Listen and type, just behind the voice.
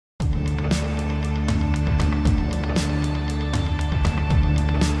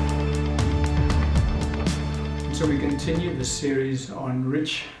continue the series on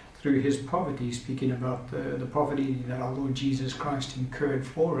rich through his poverty, speaking about the poverty that our Lord Jesus Christ incurred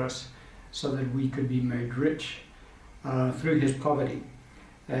for us so that we could be made rich through his poverty.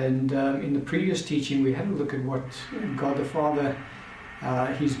 And in the previous teaching we had a look at what God the Father,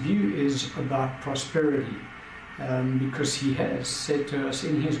 his view is about prosperity, because he has said to us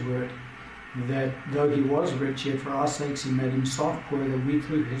in his word that though he was rich, yet for our sakes he made himself poor, that we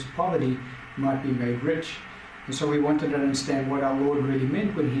through his poverty might be made rich. And so we wanted to understand what our Lord really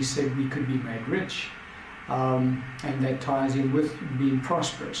meant when he said we could be made rich, and that ties in with being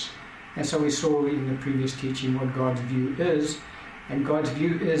prosperous. And so we saw in the previous teaching what God's view is, and God's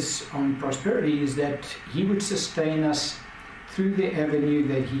view is on prosperity is that he would sustain us through the avenue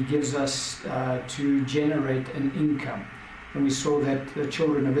that he gives us to generate an income. And we saw that the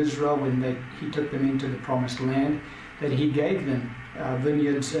children of Israel, when he took them into the promised land, that he gave them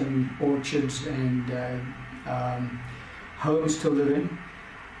vineyards and orchards and homes to live in,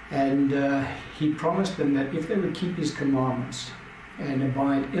 and he promised them that if they would keep his commandments and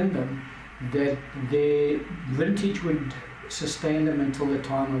abide in them, that their vintage would sustain them until the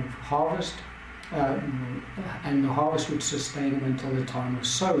time of harvest, and the harvest would sustain them until the time of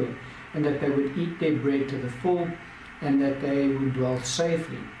sowing, and that they would eat their bread to the full, and that they would dwell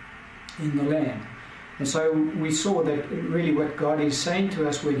safely in the land. And so we saw that really what God is saying to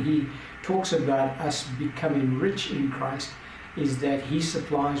us when he talks about us becoming rich in Christ is that he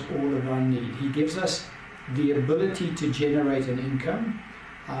supplies all of our need. He gives us the ability to generate an income,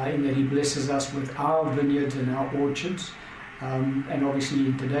 in that he blesses us with our vineyards and our orchards. And obviously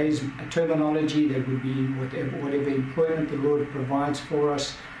in today's terminology, that would be whatever employment the Lord provides for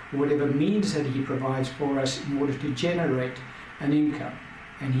us, whatever means that he provides for us in order to generate an income.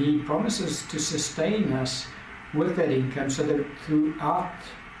 And he promises to sustain us with that income so that throughout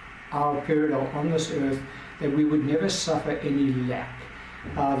our period on this earth, that we would never suffer any lack,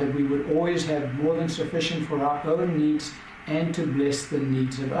 that we would always have more than sufficient for our own needs and to bless the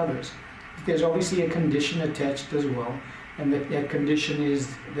needs of others. There's obviously a condition attached as well, and that condition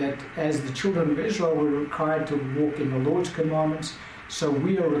is that as the children of Israel were required to walk in the Lord's commandments, so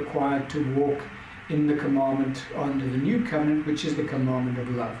we are required to walk in the commandment under the new covenant, which is the commandment of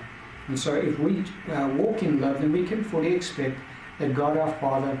love. And so if we walk in love, then we can fully expect that God our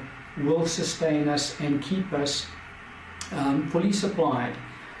Father will sustain us and keep us fully supplied,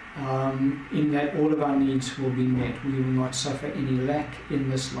 in that all of our needs will be met. We will not suffer any lack in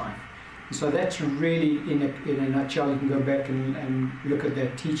this life. And so that's really, in a nutshell, you can go back and look at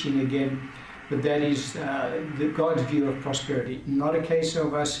that teaching again, but that is God's view of prosperity. Not a case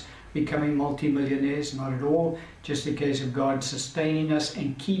of us becoming multimillionaires, not at all, just a case of God sustaining us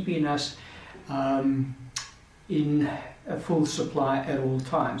and keeping us in a full supply at all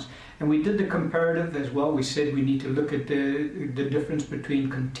times. And we did the comparative as well. We said we need to look at the difference between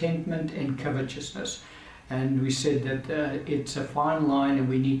contentment and covetousness. And we said that it's a fine line, and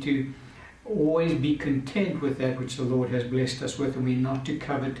we need to always be content with that which the Lord has blessed us with, and we're not to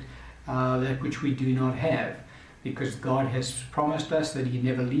covet that which we do not have, because God has promised us that he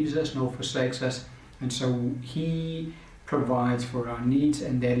never leaves us nor forsakes us, and so he provides for our needs,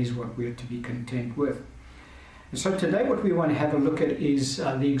 and that is what we're to be content with. And so today what we want to have a look at is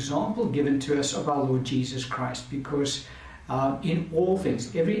the example given to us of our Lord Jesus Christ, because in all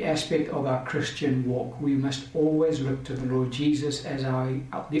things, every aspect of our Christian walk, we must always look to the Lord Jesus as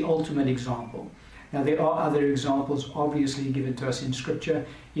the ultimate example. Now there are other examples obviously given to us in Scripture.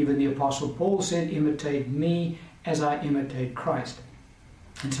 Even the Apostle Paul said, imitate me as I imitate Christ.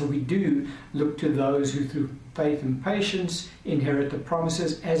 And so we do look to those who through faith and patience inherit the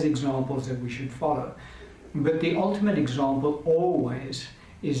promises as examples that we should follow. But the ultimate example always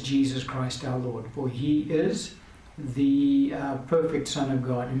is Jesus Christ our Lord, for he is the perfect Son of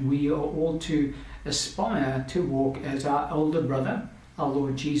God, and we are all to aspire to walk as our elder brother, our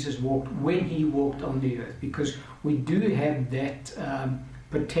Lord Jesus, walked when he walked on the earth, because we do have that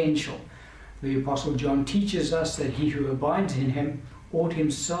potential. The Apostle John teaches us that he who abides in him ought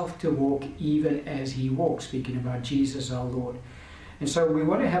himself to walk even as he walked, speaking about Jesus our Lord. And so we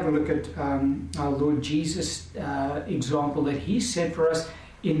want to have a look at our Lord Jesus' example that he set for us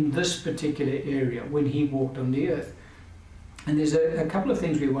in this particular area when he walked on the earth. And there's a couple of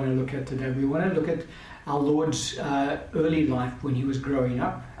things we want to look at today. We want to look at our Lord's early life when he was growing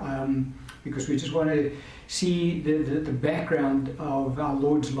up, because we just want to see the background of our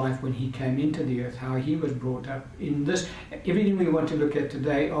Lord's life when he came into the earth, how he was brought up. In this, everything we want to look at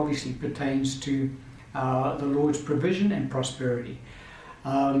today obviously pertains to the Lord's provision and prosperity.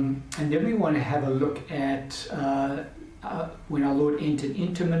 And then we want to have a look at when our Lord entered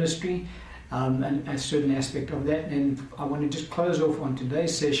into ministry, and a certain aspect of that. And I want to just close off on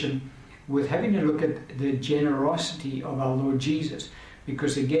today's session with having a look at the generosity of our Lord Jesus,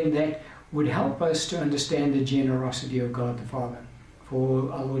 because again that would help us to understand the generosity of God the Father.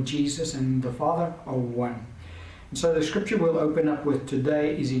 For our Lord Jesus and the Father are one. And so the scripture we'll open up with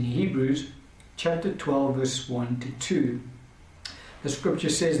today is in Hebrews chapter 12 verse 1 to 2. The scripture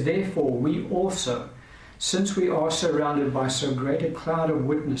says, "Therefore we also, since we are surrounded by so great a cloud of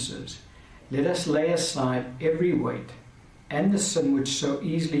witnesses, let us lay aside every weight and the sin which so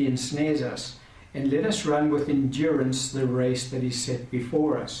easily ensnares us, and let us run with endurance the race that is set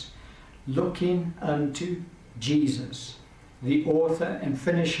before us, looking unto Jesus, the author and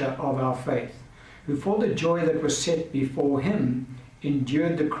finisher of our faith, who for the joy that was set before him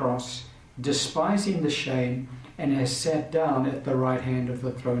endured the cross, despising the shame, and has sat down at the right hand of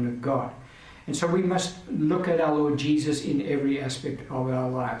the throne of God." And so we must look at our Lord Jesus in every aspect of our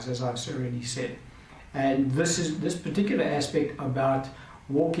lives, as I've already said. And this particular aspect about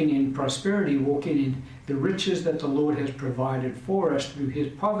walking in prosperity, walking in the riches that the Lord has provided for us through his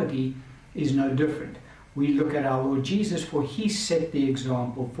poverty, is no different. We look at our Lord Jesus, for he set the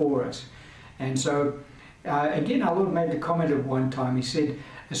example for us. And so, again, our Lord made the comment at one time. He said,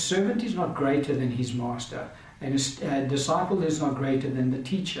 "A servant is not greater than his master, and a disciple is not greater than the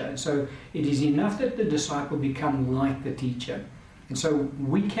teacher." And so it is enough that the disciple become like the teacher. And so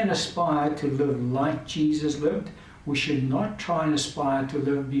we can aspire to live like Jesus lived. We should not try and aspire to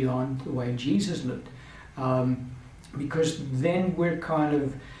live beyond the way Jesus lived, because then we're kind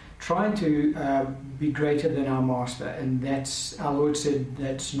of trying to be greater than our master, and that's, our Lord said,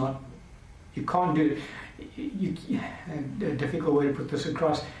 that's not, you can't do it. A difficult way to put this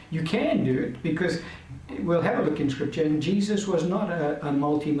across. You can do it, because we'll have a look in scripture, and Jesus was not a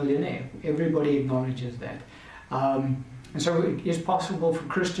multi-millionaire. Everybody acknowledges that. And so it is possible for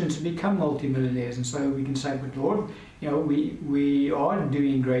Christians to become multi-millionaires, and so we can say, "But Lord, we are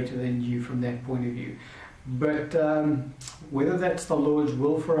doing greater than you from that point of view." But whether that's the Lord's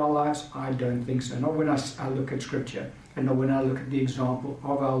will for our lives, I don't think so. Not when I look at scripture, and not when I look at the example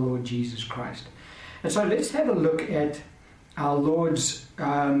of our Lord Jesus Christ. And so let's have a look at our Lord's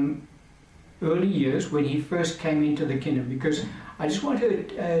early years when he first came into the kingdom, because I just want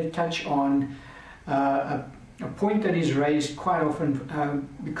to touch on a point that is raised quite often,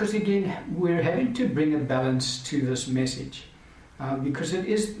 because again we're having to bring a balance to this message, because it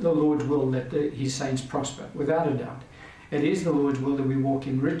is the Lord's will that his saints prosper, without a doubt. It is the Lord's will that we walk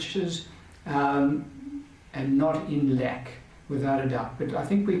in riches and not in lack, without a doubt. But I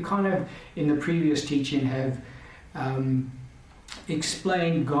think we kind of, in the previous teaching, have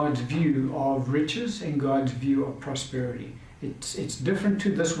explained God's view of riches and God's view of prosperity. It's different to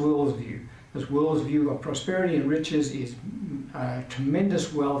this world's view. This world's view of prosperity and riches is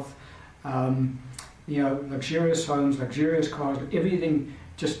tremendous wealth, luxurious homes, luxurious cars, everything,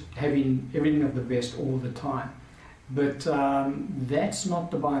 just having everything of the best all the time. But that's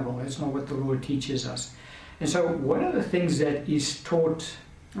not the Bible. That's not what the Lord teaches us. And so one of the things that is taught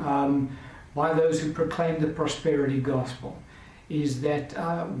by those who proclaim the prosperity gospel is that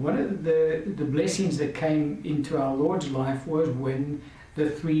one of the blessings that came into our Lord's life was when the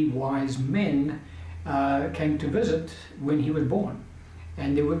three wise men came to visit when he was born.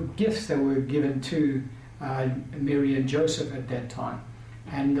 And there were gifts that were given to Mary and Joseph at that time.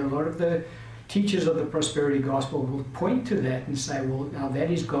 And a lot of the teachers of the prosperity gospel will point to that and say, well, now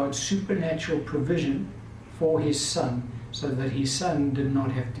that is God's supernatural provision for his son, so that his son did not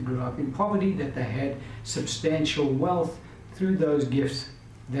have to grow up in poverty, that they had substantial wealth through those gifts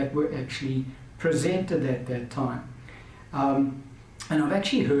that were actually presented at that time. And I've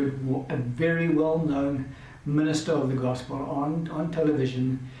actually heard a very well-known minister of the gospel on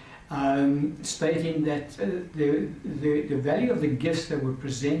television stating that the value of the gifts that were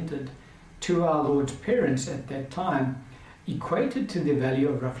presented to our Lord's parents at that time equated to the value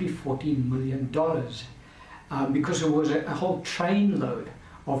of roughly $40 million, because it was a whole trainload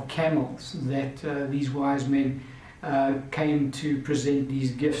of camels that these wise men came to present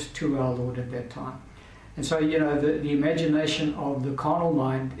these gifts to our Lord at that time. And so, the imagination of the carnal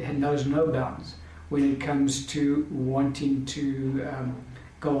mind knows no bounds when it comes to wanting to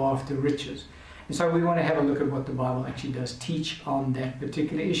go after riches. And so we want to have a look at what the Bible actually does teach on that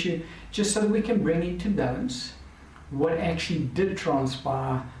particular issue, just so that we can bring into balance what actually did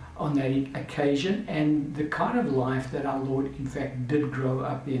transpire on that occasion and the kind of life that our Lord, in fact, did grow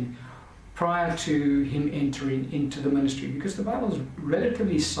up in prior to him entering into the ministry. Because the Bible is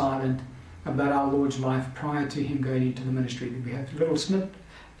relatively silent about our Lord's life prior to him going into the ministry. We have little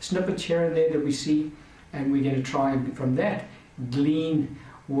snippets here and there that we see, and we're going to try and from that glean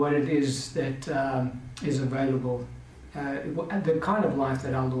what it is that is available, the kind of life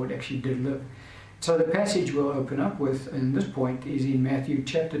that our Lord actually did live. So the passage we'll open up with in this point is in Matthew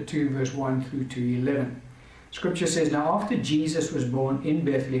chapter 2, verse 1 through to 11. Scripture says, "Now after Jesus was born in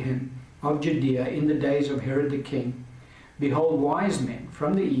Bethlehem of Judea in the days of Herod the king, behold, wise men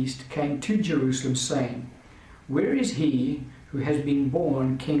from the east came to Jerusalem, saying, Where is he who has been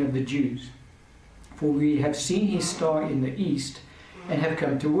born King of the Jews? For we have seen his star in the east, and have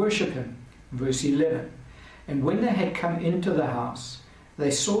come to worship him." Verse 11. "And when they had come into the house,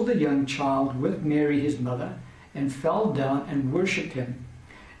 they saw the young child with Mary his mother, and fell down and worshipped him.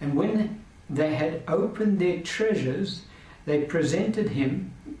 And when they had opened their treasures, they presented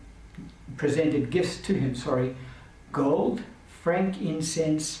gifts to him, gold,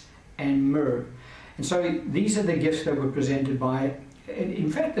 frankincense, and myrrh." And so these are the gifts that were presented by, and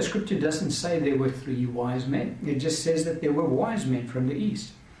in fact the scripture doesn't say there were 3 wise men. It just says that there were wise men from the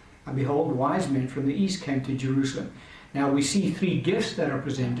east. And behold, wise men from the east came to Jerusalem. Now we see 3 gifts that are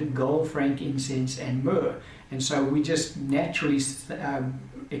presented: gold, frankincense, and myrrh. And so we just naturally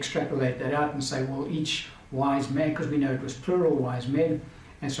extrapolate that out and say, well, each wise man, because we know it was plural wise men,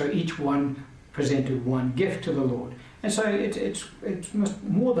 and so each one presented one gift to the Lord. And so it's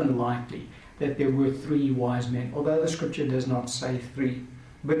more than likely that there were 3 wise men, although the scripture does not say 3.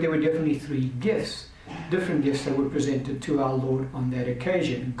 But there were definitely 3 gifts, different gifts that were presented to our Lord on that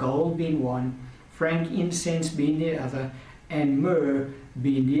occasion. Gold being one, frankincense being the other, and myrrh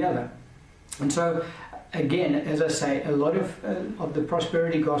being the other. And so, again, as I say, a lot of the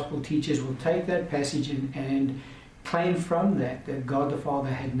prosperity gospel teachers will take that passage and claim from that God the Father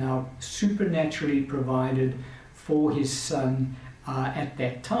had now supernaturally provided for his son at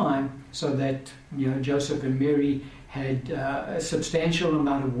that time, so that Joseph and Mary had a substantial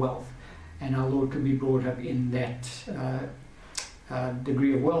amount of wealth, and our Lord could be brought up in that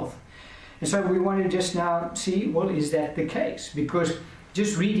degree of wealth. And so we want to just now see, well, is that the case? Because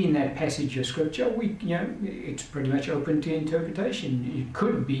just reading that passage of scripture, it's pretty much open to interpretation. It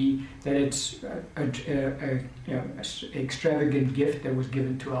could be that it's an extravagant gift that was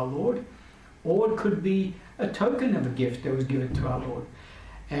given to our Lord, or it could be a token of a gift that was given to our Lord.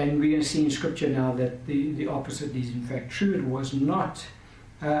 And we're going to see in scripture now that the opposite is in fact true. It was not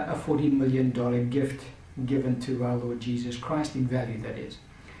a $40 million gift given to our Lord Jesus Christ, in value that is.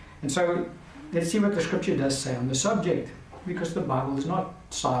 And so let's see what the scripture does say on the subject, because the Bible is not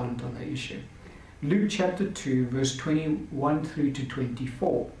silent on the issue. Luke chapter 2, verse 21 through to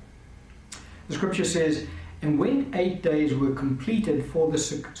 24. The scripture says, "And when 8 days were completed for the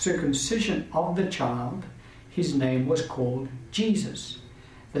circumcision of the child, his name was called Jesus,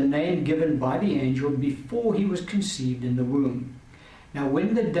 the name given by the angel before he was conceived in the womb. Now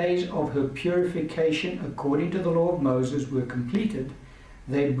when the days of her purification according to the law of Moses were completed,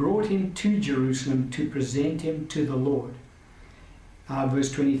 they brought him to Jerusalem to present him to the Lord."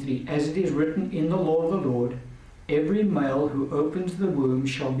 Verse 23, "As it is written in the law of the Lord, every male who opens the womb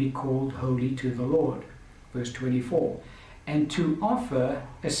shall be called holy to the Lord." Verse 24, "And to offer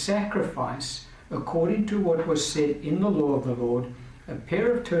a sacrifice according to what was said in the law of the Lord, a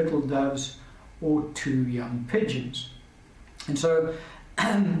pair of turtle doves or 2 young pigeons." And so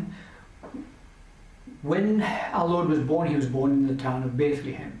when our Lord was born, he was born in the town of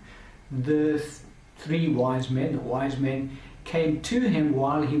Bethlehem. The 3 wise men came to him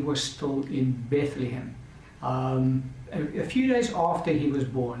while he was still in Bethlehem. A few days after he was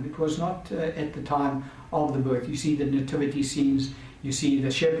born. It was not at the time of the birth. You see the nativity scenes, you see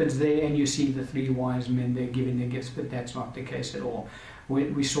the shepherds there, and you see the 3 wise men there giving their gifts, but that's not the case at all.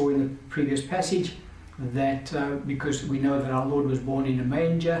 We saw in the previous passage that because we know that our Lord was born in a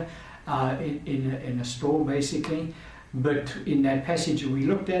manger, in a stall basically, but in that passage we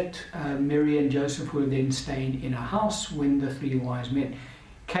looked at, Mary and Joseph were then staying in a house when the 3 wise men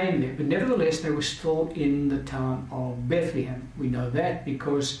came there. But nevertheless, they were still in the town of Bethlehem. We know that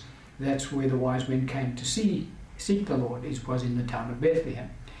because that's where the wise men came to seek the Lord. It was in the town of Bethlehem.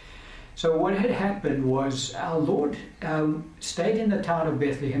 So what had happened was our Lord stayed in the town of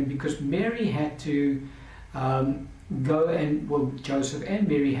Bethlehem because Mary had to Joseph and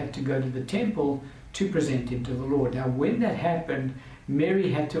Mary had to go to the temple to present him to the Lord. Now when that happened,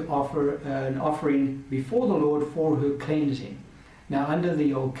 Mary had to offer an offering before the Lord for her cleansing. Now under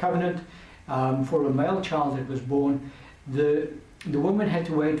the old covenant, for a male child that was born, the woman had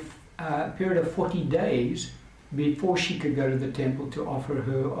to wait a period of 40 days before she could go to the temple to offer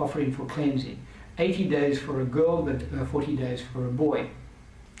her offering for cleansing. 80 days for a girl, but 40 days for a boy.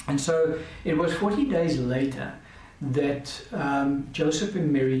 And so it was 40 days later that Joseph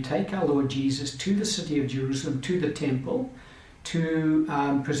and Mary take our Lord Jesus to the city of Jerusalem, to the temple, to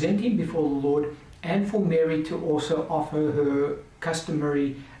present him before the Lord, and for Mary to also offer her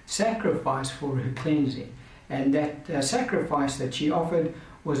customary sacrifice for her cleansing. And that sacrifice that she offered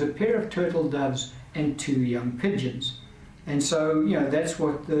was a pair of turtle doves and 2 young pigeons. And so, that's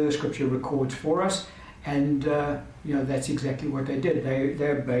what the scripture records for us. And, that's exactly what they did. They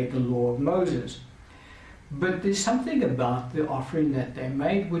obeyed the law of Moses. But there's something about the offering that they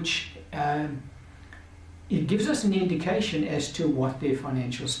made which it gives us an indication as to what their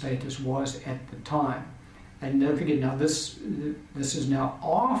financial status was at the time. And don't forget, now this is now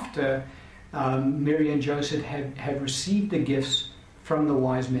after Mary and Joseph have received the gifts from the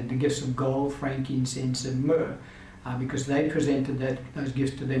wise men, the gifts of gold, frankincense, and myrrh, because they presented those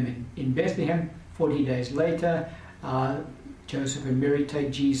gifts to them in Bethlehem. 40 days later, Joseph and Mary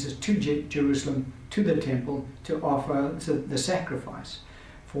take Jesus to Jerusalem, to the temple, to offer the sacrifice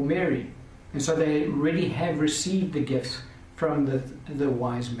for Mary. And so they already have received the gifts from the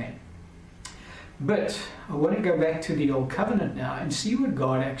wise men. But I want to go back to the Old Covenant now and see what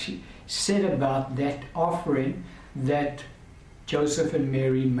God actually said about that offering that Joseph and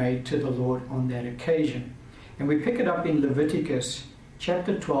Mary made to the Lord on that occasion. And we pick it up in Leviticus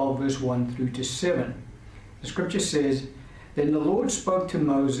chapter 12, verse 1 through to 7. The scripture says, "Then the Lord spoke to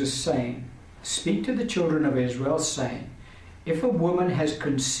Moses, saying, Speak to the children of Israel, saying, If a woman has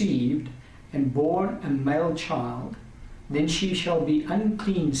conceived and born a male child, then she shall be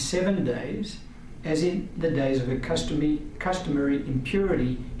unclean 7 days, as in the days of her customary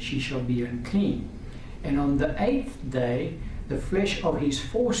impurity she shall be unclean. And on the 8th day the flesh of his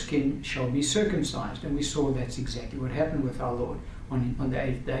foreskin shall be circumcised." And we saw that's exactly what happened with our Lord. On the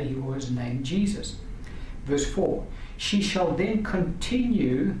 8th day he was named Jesus. Verse 4, "She shall then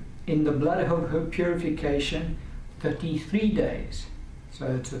continue in the blood of her purification 33 days. So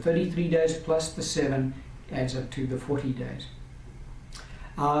it's the 33 days plus the 7 adds up to the 40 days.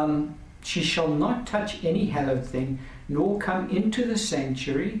 "She shall not touch any hallowed thing, nor come into the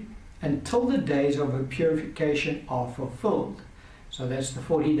sanctuary until the days of her purification are fulfilled." So that's the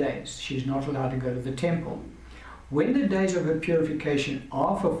 40 days. She's not allowed to go to the temple. "When the days of her purification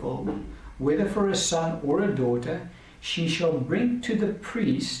are fulfilled, whether for a son or a daughter, she shall bring to the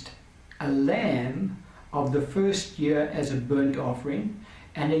priest a lamb of the first year as a burnt offering,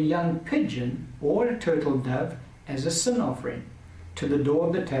 and a young pigeon or a turtle dove as a sin offering, to the door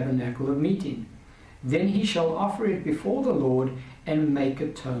of the tabernacle of meeting. Then he shall offer it before the Lord and make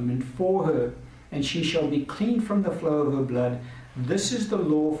atonement for her, and she shall be clean from the flow of her blood. This is the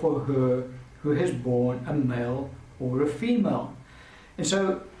law for her who has borne a male or a female." And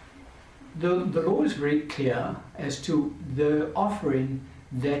so the law is very clear as to the offering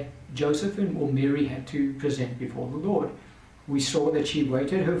that Joseph or Mary had to present before the Lord. We saw that she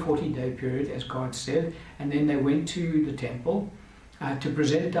waited her 40-day period, as God said, and then they went to the temple to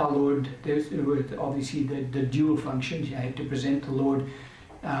present our Lord. There was obviously the dual function. She had to present the Lord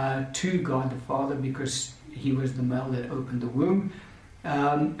to God the Father because he was the male that opened the womb,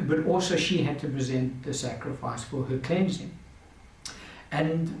 but also she had to present the sacrifice for her cleansing.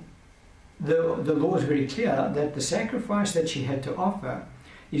 And the law is very clear that the sacrifice that she had to offer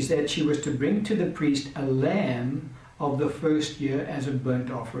is that she was to bring to the priest a lamb of the first year as a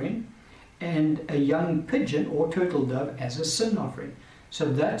burnt offering, and a young pigeon or turtle dove as a sin offering. So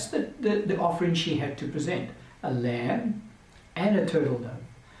that's the offering she had to present, a lamb and a turtle dove.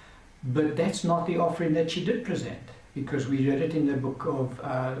 But that's not the offering that she did present, because we read it in the book of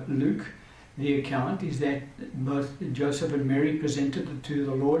Luke. The account is that both Joseph and Mary presented to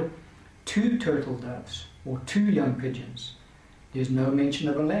the Lord 2 turtle doves or 2 young pigeons. There's no mention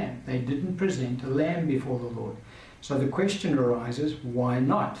of a lamb. They didn't present a lamb before the Lord. So the question arises, why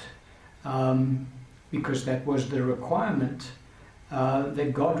not? Because that was the requirement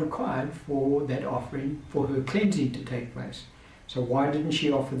that God required for that offering, for her cleansing to take place. So why didn't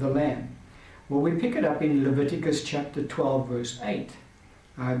she offer the lamb? Well, we pick it up in Leviticus chapter 12, verse 8.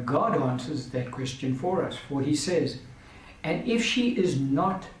 God answers that question for us, for he says, "And if she is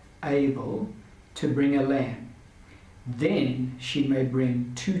not able to bring a lamb, then she may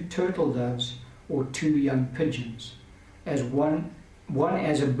bring 2 turtle doves or 2 young pigeons, as one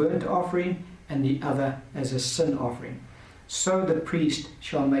as a burnt offering and the other as a sin offering. So the priest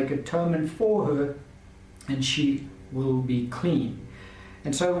shall make atonement for her, and she will be clean."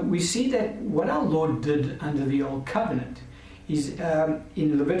 And so we see that what our Lord did under the Old Covenant is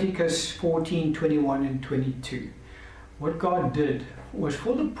in Leviticus 14, 21 and 22. What God did was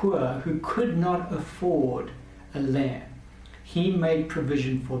for the poor who could not afford a lamb, he made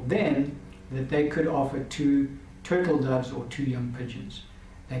provision for them that they could offer 2 turtle doves or 2 young pigeons.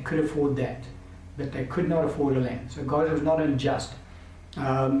 They could afford that. but they could not afford a lamb. So God was not unjust,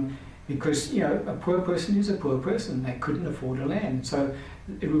 because a poor person is a poor person. They couldn't afford a lamb. So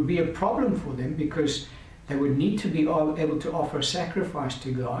it would be a problem for them, because they would need to be able to offer a sacrifice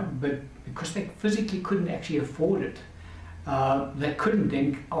to God, but because they physically couldn't actually afford it, they couldn't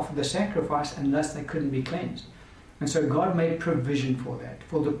then offer the sacrifice unless they couldn't be cleansed. And so God made provision for that,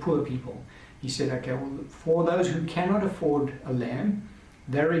 for the poor people. He said, okay, well, for those who cannot afford a lamb,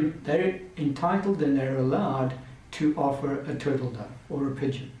 they're entitled and they're allowed to offer a turtle dove or a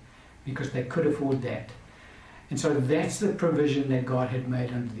pigeon, because they could afford that. And so that's the provision that God had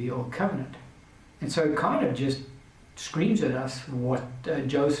made under the Old Covenant. And so it kind of just screams at us what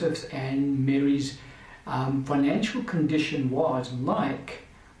Joseph's and Mary's financial condition was like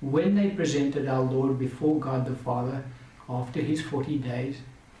when they presented our Lord before God the Father after his 40 days,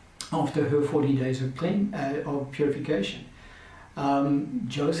 after her 40 days of purification.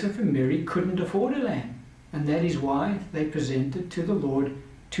 Joseph and Mary couldn't afford a lamb, and that is why they presented to the Lord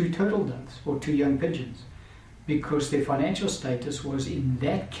 2 turtle doves or 2 young pigeons, because their financial status was in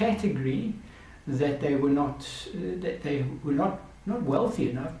that category, that they were not not wealthy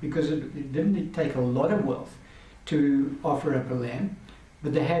enough, because it didn't take a lot of wealth to offer up a lamb,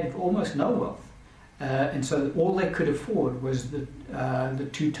 but they had almost no wealth, and so all they could afford was the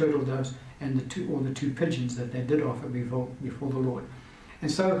 2 turtle doves and the 2 pigeons that they did offer before the Lord. And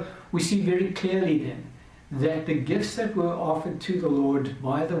so we see very clearly then that the gifts that were offered to the Lord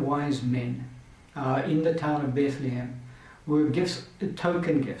by the wise men in the town of Bethlehem were gifts,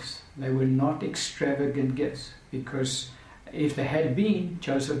 token gifts. They were not extravagant gifts, because if they had been,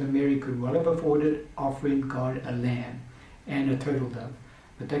 Joseph and Mary could well have afforded offering God a lamb and a turtle dove,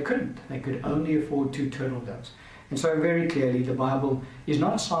 but they couldn't. They could only afford 2 turtle doves. And so very clearly the Bible is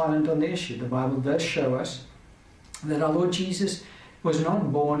not silent on the issue. The Bible does show us that our Lord Jesus was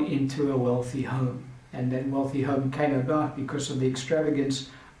not born into a wealthy home, and that wealthy home came about because of the extravagance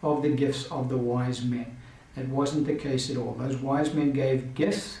of the gifts of the wise men. That wasn't the case at all. Those wise men gave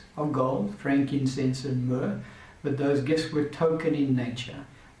gifts of gold, frankincense and myrrh, but those gifts were token in nature.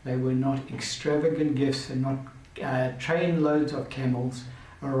 They were not extravagant gifts, and not train loads of camels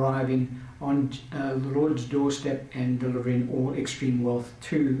arriving on the Lord's doorstep and delivering all extreme wealth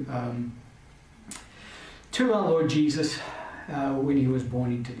to our Lord Jesus when he was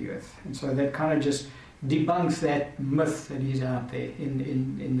born into the earth. And so that kind of just debunks that myth that is out there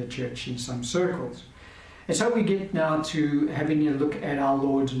in the church in some circles. And so we get now to having a look at our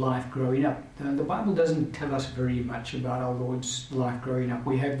Lord's life growing up. The Bible doesn't tell us very much about our Lord's life growing up.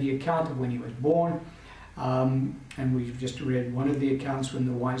 We have the account of when he was born, and we've just read one of the accounts when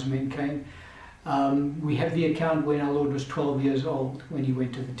the wise men came. We have the account when our Lord was 12 years old, when he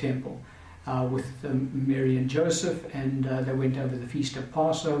went to the temple with Mary and Joseph, and they went over the feast of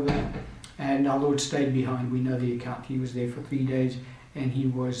Passover, and our Lord stayed behind. We know the account. He was there for 3 days, and he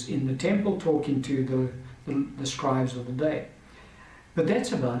was in the temple talking to the scribes of the day. But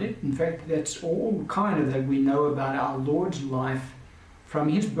that's about it. In fact, that's all kind of that we know about our Lord's life from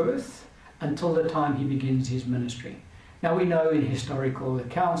his birth until the time he begins his ministry. Now we know in historical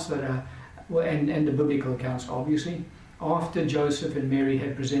accounts that and the biblical accounts obviously, after Joseph and Mary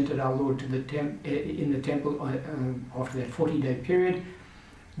had presented our Lord to in the temple after that 40-day period,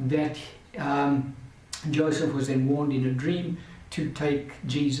 that Joseph was then warned in a dream to take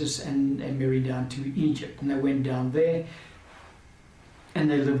Jesus and Mary down to Egypt. And they went down there, and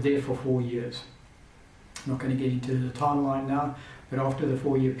they lived there for 4 years. I'm not going to get into the timeline now, but after the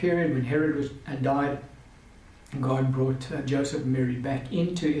 4-year period, when Herod had died, God brought Joseph and Mary back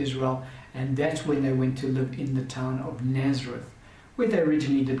into Israel, and that's when they went to live in the town of Nazareth, where they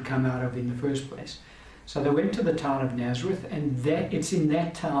originally did come out of in the first place. So they went to the town of Nazareth, and it's in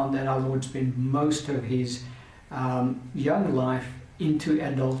that town that our Lord spent most of his young life into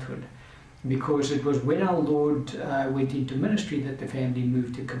adulthood, because it was when our Lord went into ministry that the family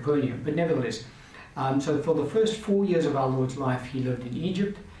moved to Capernaum. But nevertheless, so for the first 4 years of our Lord's life, he lived in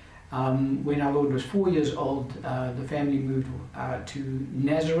Egypt. When our Lord was 4 years old, the family moved to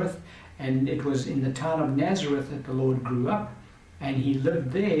Nazareth, and it was in the town of Nazareth that the Lord grew up, and he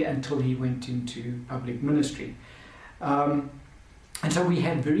lived there until he went into public ministry. And so we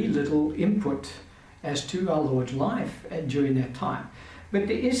had very little input as to our Lord's life during that time. But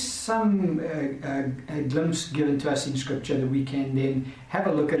there is some a glimpse given to us in Scripture that we can then have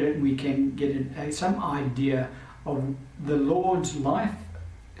a look at it, and we can get some idea of the Lord's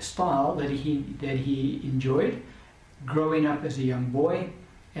lifestyle that he enjoyed growing up as a young boy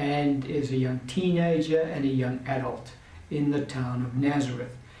and as a young teenager and a young adult in the town of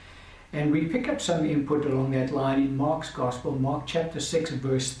Nazareth. And we pick up some input along that line in Mark's Gospel, Mark chapter 6,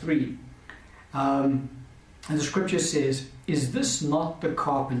 verse 3. And the scripture says, "Is this not the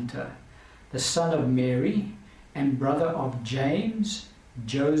carpenter, the son of Mary, and brother of James,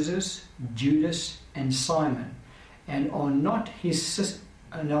 Joseph, Judas, and Simon? And are not his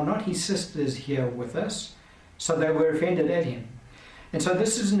sisters here with us?" So they were offended at him. And so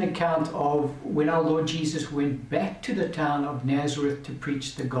this is an account of when our Lord Jesus went back to the town of Nazareth to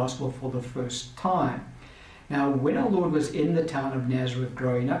preach the gospel for the first time. Now, when our Lord was in the town of Nazareth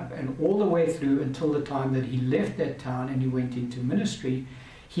growing up, and all the way through until the time that he left that town and he went into ministry,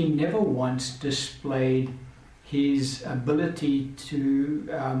 he never once displayed his ability to,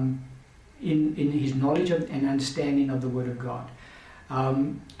 in his knowledge and understanding of the Word of God.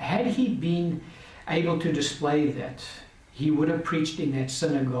 Had he been able to display that, he would have preached in that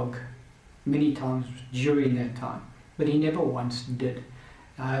synagogue many times during that time, but he never once did.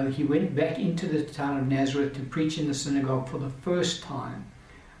 He went back into the town of Nazareth to preach in the synagogue for the first time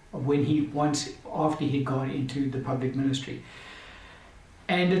after he got into the public ministry.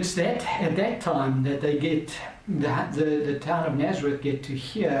 And it's that at that time that they get the town of Nazareth get to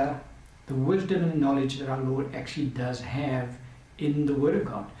hear the wisdom and knowledge that our Lord actually does have in the Word of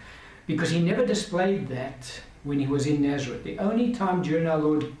God, because he never displayed that when he was in Nazareth. The only time during our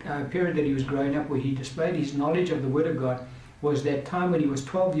Lord period that he was growing up where he displayed his knowledge of the Word of God was that time when he was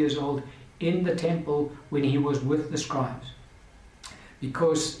 12 years old in the temple when he was with the scribes,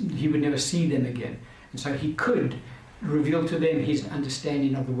 because he would never see them again, and so he could reveal to them his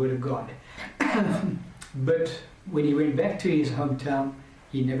understanding of the Word of God. But when he went back to his hometown,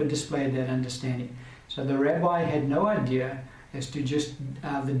 he never displayed that understanding. So the rabbi had no idea as to just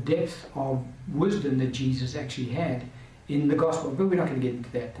the depth of wisdom that Jesus actually had in the gospel. But we're not going to get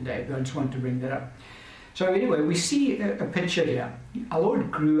into that today, but I just wanted to bring that up. So anyway, we see a picture here. Our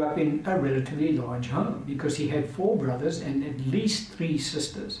Lord grew up in a relatively large home because he had 4 brothers and at least 3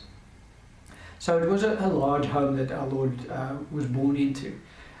 sisters. So it was a large home that our Lord was born into.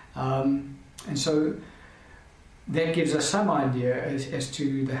 And so that gives us some idea as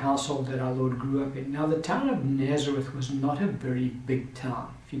to the household that our Lord grew up in. Now, the town of Nazareth was not a very big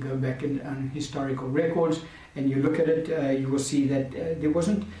town. If you go back in historical records and you look at it, you will see that it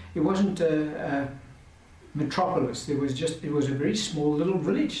wasn't a metropolis. It was a very small little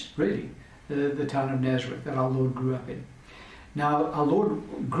village, really, the town of Nazareth that our Lord grew up in. Now, our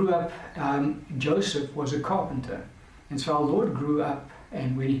Lord grew up, Joseph was a carpenter, and so our Lord grew up,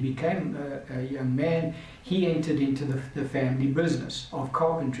 and when he became a young man, he entered into the family business of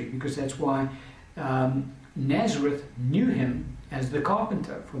carpentry, because that's why Nazareth knew him as the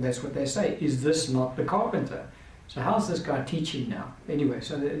carpenter, for that's what they say, "Is this not the carpenter?" So how's this guy teaching now? Anyway,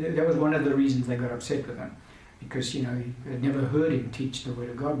 so that was one of the reasons they got upset with him, because, you know, he had never heard him teach the Word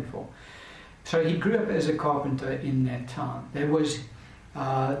of God before. So he grew up as a carpenter in that town. That was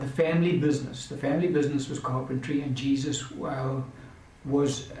the family business. The family business was carpentry, and Jesus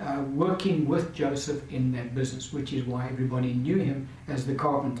was working with Joseph in that business, which is why everybody knew him as the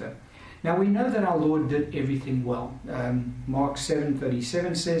carpenter. Now, we know that our Lord did everything well. Mark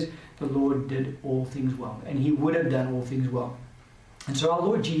 7:37 says, "The Lord did all things well," and he would have done all things well. And so our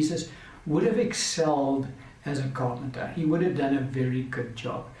Lord Jesus would have excelled as a carpenter. He would have done a very good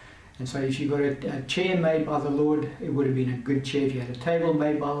job. And so if you got a chair made by the Lord, it would have been a good chair. If you had a table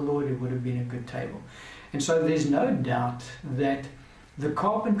made by the Lord, it would have been a good table. And so there's no doubt that the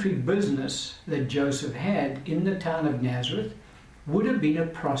carpentry business that Joseph had in the town of Nazareth would have been a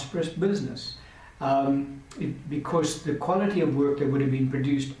prosperous business, because the quality of work that would have been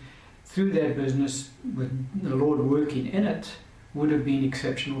produced through that business, with the Lord working in it, would have been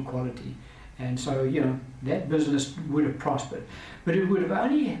exceptional quality. And so, you know, that business would have prospered. But it would have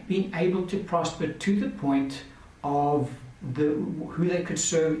only been able to prosper to the point of who they could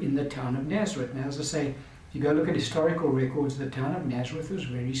serve in the town of Nazareth. Now, as I say, if you go look at historical records, the town of Nazareth was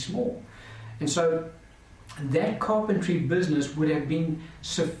very small. And so that carpentry business would have been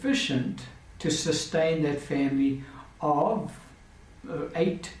sufficient to sustain that family of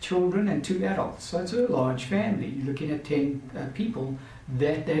 8 children and 2 adults. So it's a large family. You're looking at 10 people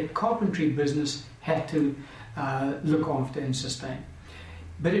that carpentry business had to look after and sustain.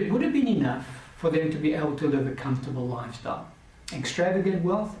 But it would have been enough for them to be able to live a comfortable lifestyle. Extravagant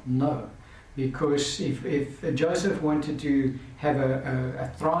wealth? No. Because if Joseph wanted to have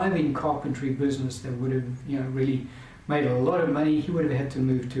a thriving carpentry business that would have, you know, really made a lot of money, he would have had to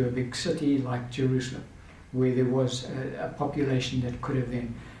move to a big city like Jerusalem, where there was a population that could have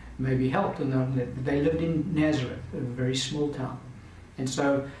then maybe helped them. They lived in Nazareth, a very small town. And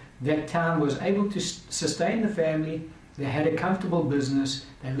so that town was able to sustain the family. They had a comfortable business.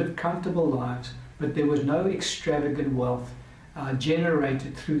 They lived comfortable lives, but there was no extravagant wealth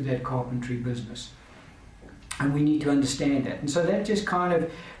generated through that carpentry business. And we need to understand that. And so that just kind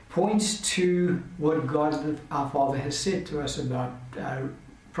of points to what God, our Father, has said to us about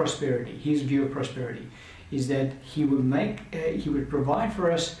prosperity. His view of prosperity is that He would provide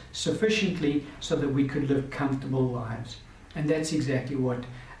for us sufficiently so that we could live comfortable lives. And that's exactly what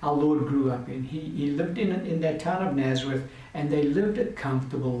our Lord grew up in. He lived in that town of Nazareth, and they lived a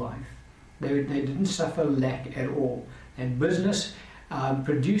comfortable life. They didn't suffer lack at all. And business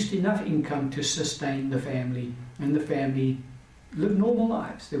produced enough income to sustain the family, and the family lived normal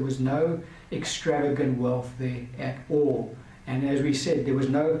lives. There was no extravagant wealth there at all. And as we said, there was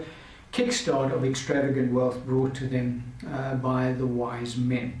no kickstart of extravagant wealth brought to them by the wise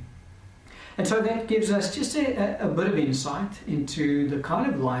men. And so that gives us just a bit of insight into the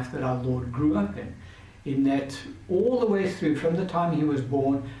kind of life that our Lord grew up in that all the way through, from the time He was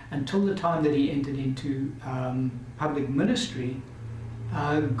born until the time that He entered into public ministry,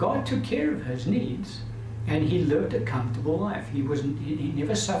 God took care of His needs, and He lived a comfortable life. He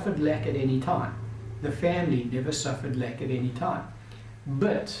never suffered lack at any time. The family never suffered lack at any time.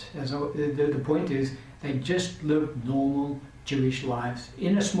 But the point is, they just lived normal Jewish lives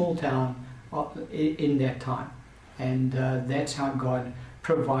in a small town in that time. And that's how God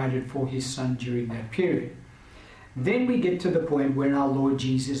provided for His Son during that period. Then we get to the point when our Lord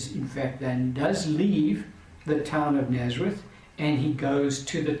Jesus, in fact, then does leave the town of Nazareth, and He goes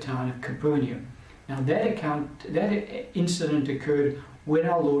to the town of Capernaum. Now that incident occurred when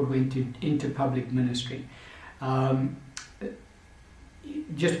our Lord went into public ministry.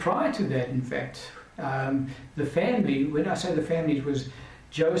 Just prior to that, in fact, the family, when I say the family, it was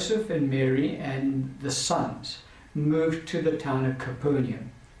Joseph and Mary and the sons, moved to the town of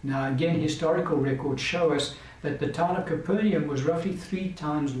Capernaum. Now again, historical records show us that the town of Capernaum was roughly 3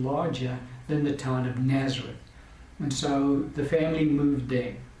 times larger than the town of Nazareth. And so the family moved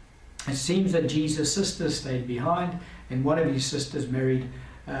there. It seems that Jesus' sisters stayed behind, and one of His sisters married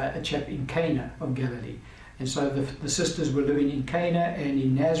a chap in Cana of Galilee. And so the sisters were living in Cana and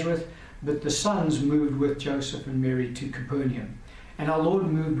in Nazareth, but the sons moved with Joseph and Mary to Capernaum. And our Lord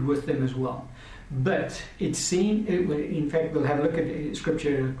moved with them as well. But it seemed, in fact, we'll have a look at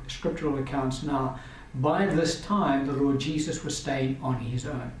scriptural accounts now. By this time, the Lord Jesus was staying on His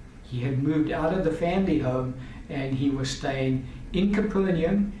own. He had moved out of the family home, and He was staying in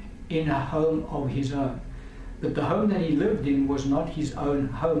Capernaum in a home of His own. But the home that He lived in was not His own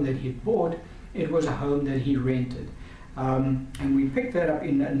home that He had bought. It was a home that He rented. And we picked that up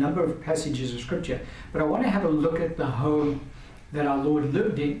in a number of passages of Scripture. But I want to have a look at the home that our Lord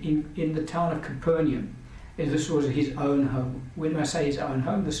lived in the town of Capernaum. And this was His own home. When I say His own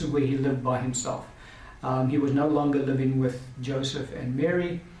home, this is where He lived by Himself. He was no longer living with Joseph and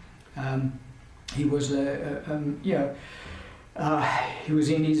Mary. He was he was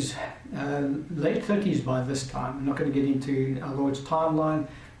in his late 30s by this time. I'm not going to get into our Lord's timeline,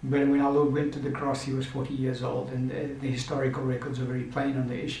 but when our Lord went to the cross, He was 40 years old, and the historical records are very plain on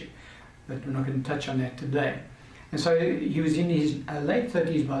the issue. But we're not going to touch on that today. And so He was in his late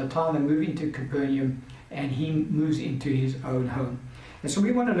 30s by the time they moved into Capernaum, and He moves into His own home. And so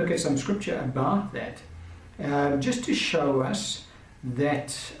we want to look at some scripture about that, just to show us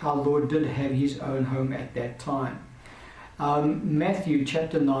that our Lord did have His own home at that time. Matthew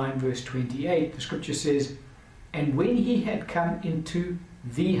chapter 9 verse 28, the scripture says, "And when He had come into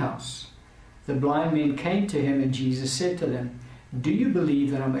the house, the blind men came to Him, and Jesus said to them, 'Do you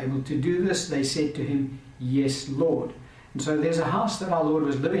believe that I'm able to do this?' They said to Him, 'Yes, Lord.'" And so there's a house that our Lord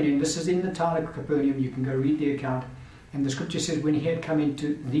was living in. This is in the town of Capernaum. You can go read the account. And the scripture says when He had come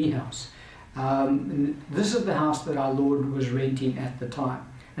into the house. This is the house that our Lord was renting at the time.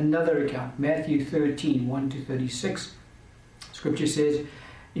 Another account, Matthew 13, 1-36. Scripture says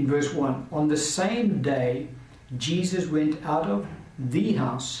in verse 1, "On the same day Jesus went out of the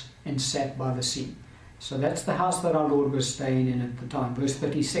house and sat by the sea." So that's the house that our Lord was staying in at the time. Verse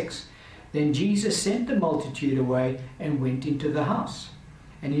 36, "Then Jesus sent the multitude away and went into the house.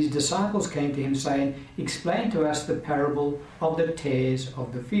 And His disciples came to Him, saying, 'Explain to us the parable of the tares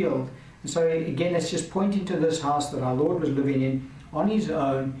of the field.'" And so again, it's just pointing to this house that our Lord was living in on His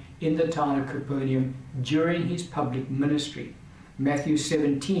own in the town of Capernaum during His public ministry. Matthew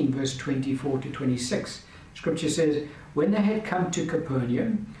 17 verse 24-26. Scripture says, "When they had come to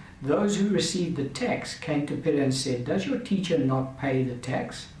Capernaum, those who received the tax came to Peter and said, 'Does your teacher not pay the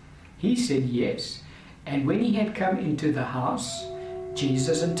tax?' He said, 'Yes.' And when He had come into the house,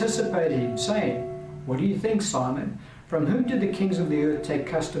 Jesus anticipated him, saying, 'What do you think, Simon? From whom do the kings of the earth take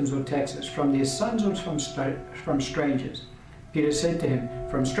customs or taxes? From their sons or from strangers?' Peter said to Him,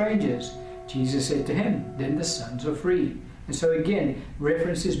 'From strangers.' Jesus said to him, 'Then the sons are free.' And so again,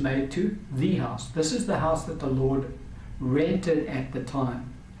 reference is made to the house. This is the house that the Lord rented at the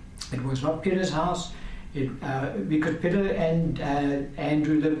time. It was not Peter's house, because Peter and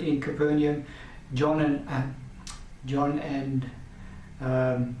Andrew lived in Capernaum. John and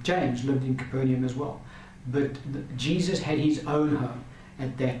James lived in Capernaum as well. But Jesus had his own home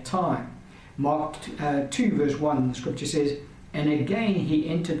at that time. Mark 2 verse 1, the scripture says, "And again he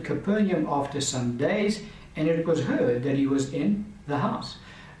entered Capernaum after some days, and it was heard that he was in the house."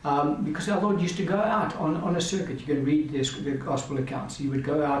 Because our Lord used to go out on a circuit. You can read the gospel accounts. He would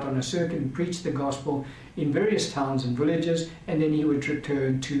go out on a circuit and preach the gospel in various towns and villages, and then he would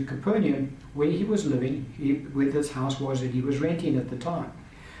return to Capernaum, where he was living, where this house was that he was renting at the time.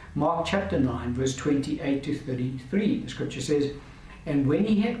 Mark chapter 9, verse 28 to 33, the scripture says, "And when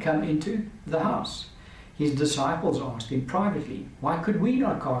he had come into the house, his disciples asked him privately, 'Why could we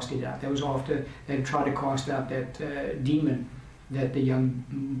not cast it out?'" That was after they tried to cast out that demon that the young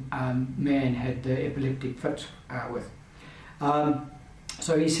man had the epileptic fits with.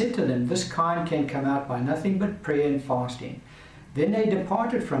 So he said to them, "This kind can come out by nothing but prayer and fasting." Then they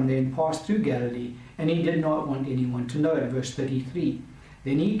departed from there and passed through Galilee, and he did not want anyone to know it. Verse 33.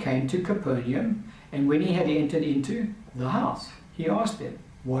 Then he came to Capernaum, and when he had entered into the house, he asked them,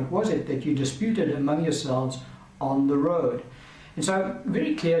 "What was it that you disputed among yourselves on the road?" And so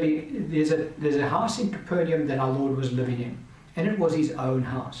very clearly there's a house in Capernaum that our Lord was living in. And it was his own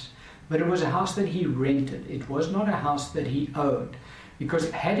house. But it was a house that he rented. It was not a house that he owned.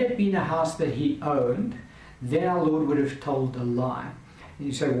 Because had it been a house that he owned, then our Lord would have told a lie. And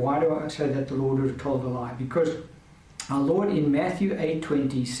you say, why do I say that the Lord would have told a lie? Because our Lord in Matthew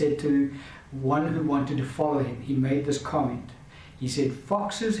 8:20 said to one who wanted to follow him, he made this comment. He said,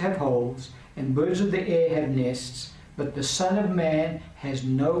 "Foxes have holes and birds of the air have nests, but the Son of Man has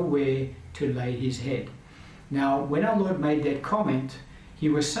nowhere to lay his head." Now, when our Lord made that comment, he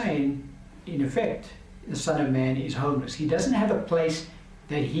was saying, in effect, the Son of Man is homeless. He doesn't have a place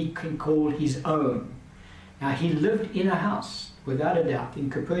that he can call his own. Now, he lived in a house, without a doubt. In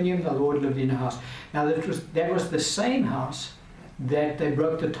Capernaum, the Lord lived in a house. Now, that was the same house that they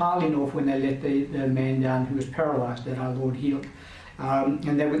broke the tiling off when they let the man down who was paralyzed, that our Lord healed.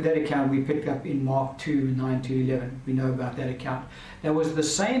 And that account we picked up in Mark 2, 9 to 11. We know about that account. That was the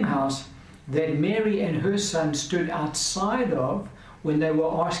same house that Mary and her son stood outside of when they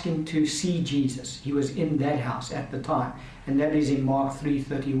were asking to see Jesus. He was in that house at the time, and that is in Mark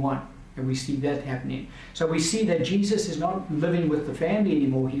 3:31, and we see that happening. So we see that Jesus is not living with the family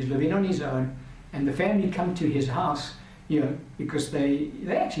anymore. He's living on his own, and the family come to his house, because they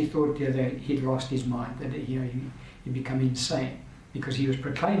actually thought that he'd lost his mind, that he'd become insane, because he was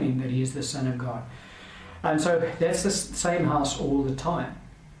proclaiming that he is the Son of God. And so that's the same house all the time.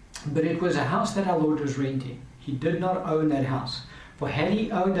 But it was a house that our Lord was renting. He did not own that house. For had he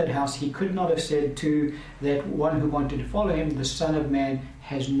owned that house, he could not have said to that one who wanted to follow him, "The Son of Man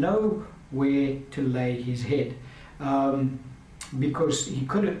has nowhere to lay his head." Because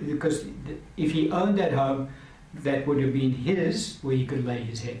if he owned that home, that would have been his, where he could lay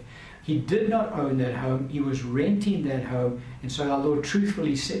his head. He did not own that home. He was renting that home. And so our Lord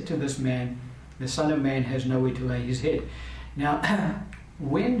truthfully said to this man, "The Son of Man has nowhere to lay his head." Now,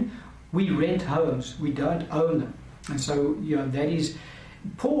 when we rent homes, we don't own them. And so, that is,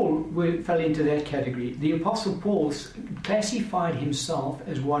 Paul fell into that category. The Apostle Paul classified himself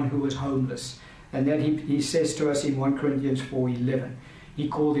as one who was homeless. And that he says to us in 1 Corinthians 4:11. He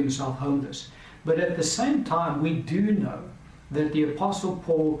called himself homeless. But at the same time, we do know that the Apostle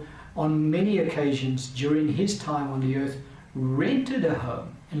Paul, on many occasions during his time on the earth, rented a home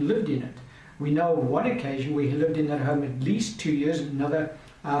and lived in it. We know of one occasion where he lived in that home at least 2 years, another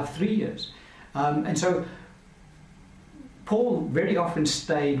 3 years. And so Paul very often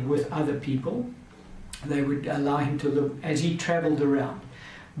stayed with other people. They would allow him to live as he traveled around.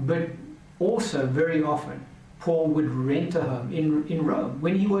 But also very often Paul would rent a home in Rome.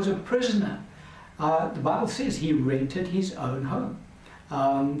 When he was a prisoner, the Bible says he rented his own home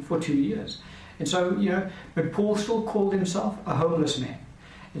for 2 years. And so, but Paul still called himself a homeless man.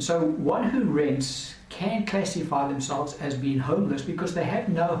 And so one who rents can classify themselves as being homeless because they have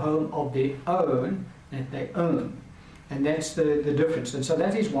no home of their own that they own. And that's the difference. And so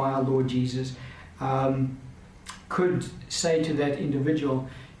that is why our Lord Jesus could say to that individual,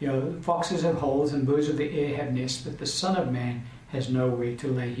 foxes have holes and birds of the air have nests, but the Son of Man has nowhere to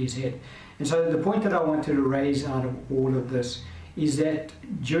lay his head. And so the point that I wanted to raise out of all of this is that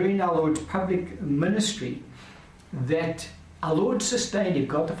during our Lord's public ministry, that our Lord sustained him,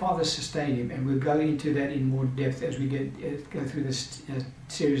 God the Father sustained him, and we'll go into that in more depth as we go through this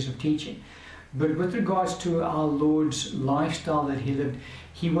series of teaching. But with regards to our Lord's lifestyle that he lived,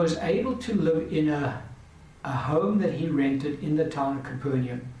 he was able to live in a home that he rented in the town of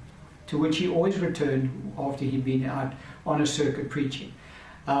Capernaum, to which he always returned after he'd been out on a circuit preaching.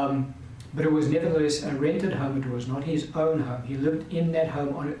 But it was nevertheless a rented home. It was not his own home. He lived in that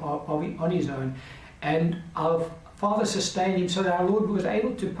home on his own, and our Father sustained him so that our Lord was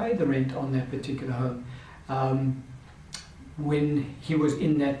able to pay the rent on that particular home when he was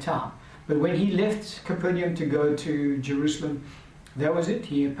in that town. But when he left Capernaum to go to Jerusalem, that was it.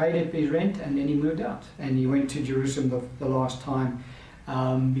 He paid his rent and then he moved out. And he went to Jerusalem the last time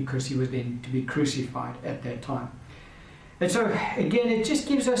because he was then to be crucified at that time. And so, again, it just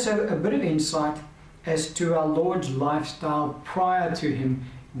gives us a bit of insight as to our Lord's lifestyle prior to him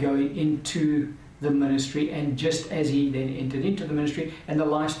going into the ministry, and just as he then entered into the ministry, and the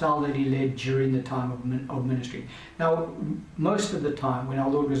lifestyle that he led during the time of ministry. Now, most of the time when our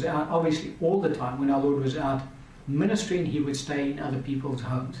Lord was out, obviously all the time when our Lord was out ministering, he would stay in other people's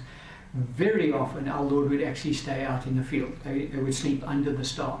homes. Very often our Lord would actually stay out in the field. They would sleep under the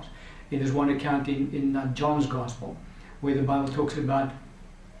stars. There's one account in John's Gospel where the Bible talks about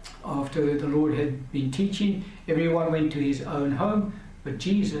after the Lord had been teaching, everyone went to his own home, but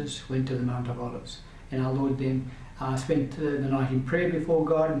Jesus went to the Mount of Olives. And our Lord then spent the night in prayer before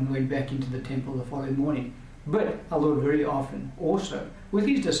God and went back into the temple the following morning. But our Lord very often also, with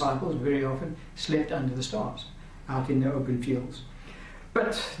his disciples, very often slept under the stars, out in the open fields.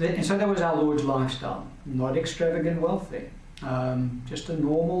 And so that was our Lord's lifestyle. Not extravagant wealth there. Just a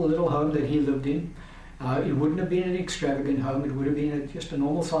normal little home that he lived in. It wouldn't have been an extravagant home. It would have been just a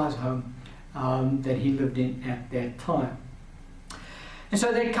normal size home that he lived in at that time. And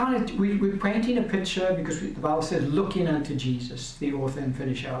so they we're painting a picture, because the Bible says, looking unto Jesus, the author and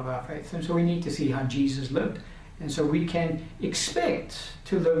finisher of our faith. And so we need to see how Jesus lived. And so we can expect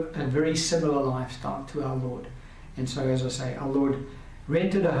to live a very similar lifestyle to our Lord. And so, as I say, our Lord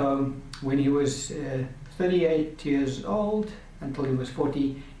rented a home when he was 38 years old until he was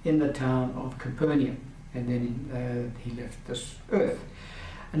 40 in the town of Capernaum. And then he left this earth.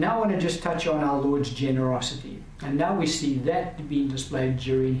 And now I want to just touch on our Lord's generosity. And now we see that being displayed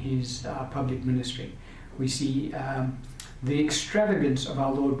during his public ministry. We see the extravagance of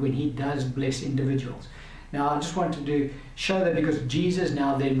our Lord when he does bless individuals. Now I just wanted to show that, because Jesus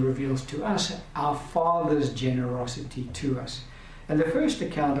now then reveals to us our Father's generosity to us. And the first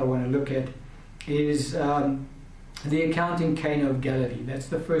account I want to look at is the account in Cana of Galilee. That's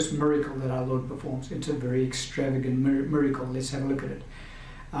the first miracle that our Lord performs. It's a very extravagant miracle. Let's have a look at it.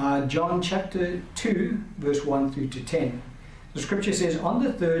 John chapter 2, verse 1 through to 10. The scripture says, on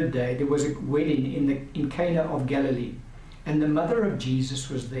the third day there was a wedding in Cana of Galilee, and the mother of Jesus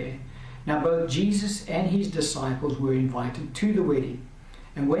was there. Now both Jesus and his disciples were invited to the wedding.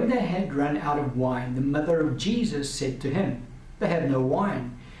 And when they had run out of wine, the mother of Jesus said to him, they have no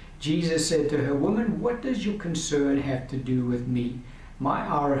wine. Jesus said to her, woman, what does your concern have to do with me? My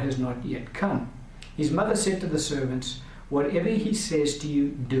hour has not yet come. His mother said to the servants, whatever he says to you,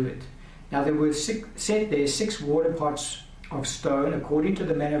 do it. Now there were set there 6 water pots of stone, according to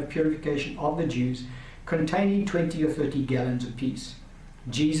the manner of purification of the Jews, containing 20 or 30 gallons apiece.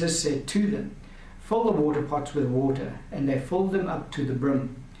 Jesus said to them, fill the water pots with water, and they filled them up to the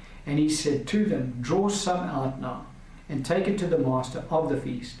brim. And he said to them, draw some out now, and take it to the master of the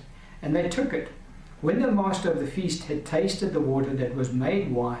feast. And they took it. When the master of the feast had tasted the water that was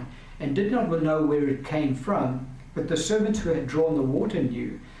made wine, and did not know where it came from, but the servants who had drawn the water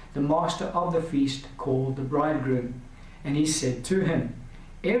knew, the master of the feast called the bridegroom. And he said to him,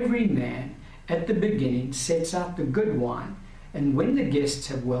 every man at the beginning sets out the good wine, and when the guests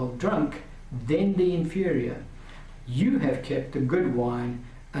have well drunk, then the inferior. You have kept the good wine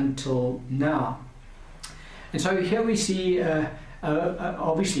until now. And so here we see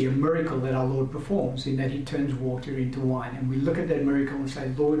obviously a miracle that our Lord performs, in that he turns water into wine. And we look at that miracle and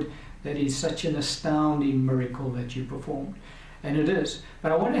say, Lord, that is such an astounding miracle that you performed. And it is.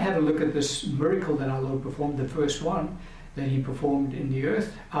 But I want to have a look at this miracle that our Lord performed, the first one that he performed in the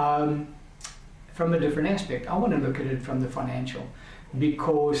earth, from a different aspect. I want to look at it from the financial,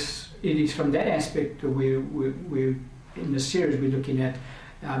 because it is from that aspect that we're in this series we're looking at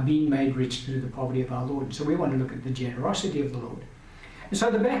being made rich through the poverty of our Lord. So we want to look at the generosity of the Lord. And so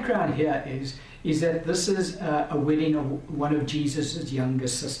the background here is that this is a wedding of one of Jesus' younger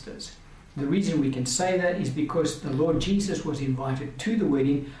sisters. The reason we can say that is because the Lord Jesus was invited to the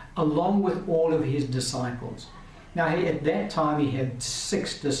wedding along with all of his disciples. Now at that time he had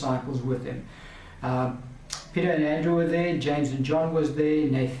 6 disciples with him. Peter and Andrew were there, James and John was there,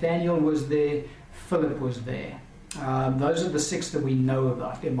 Nathaniel was there, Philip was there. Those are the 6 that we know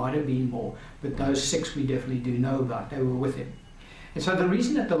about. There might have been more, but those 6 we definitely do know about. They were with him. And so the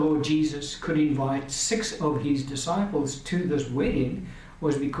reason that the Lord Jesus could invite 6 of his disciples to this wedding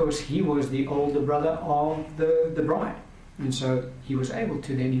was because he was the older brother of the bride. And so he was able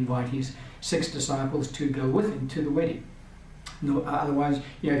to then invite his 6 disciples to go with him to the wedding. No, otherwise,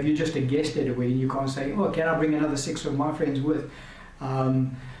 if you're just a guest at a wedding, you can't say, oh, can I bring another 6 of my friends with?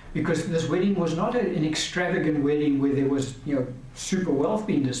 Because this wedding was not an extravagant wedding where there was, super wealth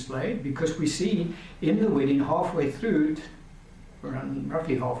being displayed, because we see in the wedding roughly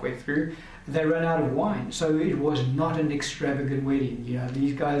halfway through, they ran out of wine. So it was not an extravagant wedding.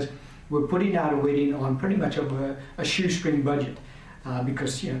 These guys were putting out a wedding on pretty much of a shoestring budget,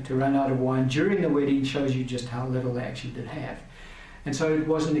 because to run out of wine during the wedding shows you just how little they actually did have. And so it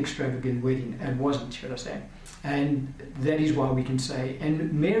was an extravagant wedding. It wasn't, should I say. And that is why we can say,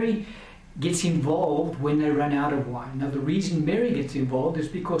 and Mary gets involved when they run out of wine. Now the reason Mary gets involved is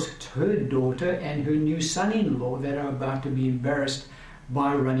because it's her daughter and her new son-in-law that are about to be embarrassed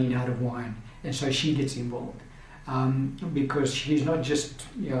by running out of wine. And so she gets involved. Because she's not just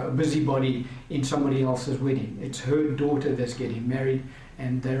a busybody in somebody else's wedding. It's her daughter that's getting married,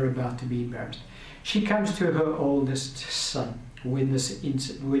 and they're about to be embarrassed. She comes to her oldest son when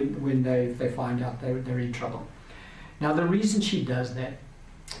they find out they're in trouble. Now the reason she does that,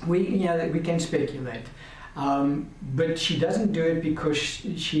 we can speculate, but she doesn't do it because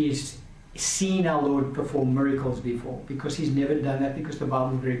she's seen our Lord perform miracles before, because he's never done that, because the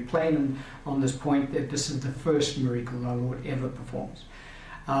Bible is very plain on this point that this is the first miracle our Lord ever performs.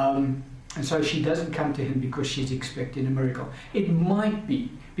 And so she doesn't come to him because she's expecting a miracle. It might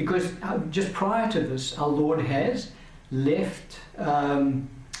be because just prior to this, our Lord has left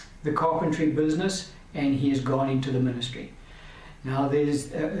the carpentry business and he has gone into the ministry. Now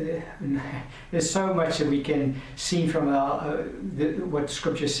there's so much that we can see from what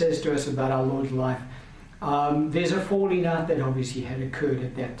Scripture says to us about our Lord's life. There's a falling out that obviously had occurred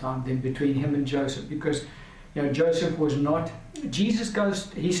at that time then between him and Joseph, because Joseph was not. He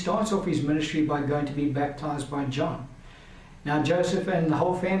starts off his ministry by going to be baptized by John. Now Joseph and the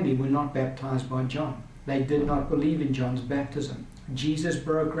whole family were not baptized by John. They did not believe in John's baptism. Jesus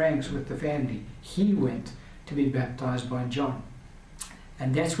broke ranks with the family. He went to be baptized by John.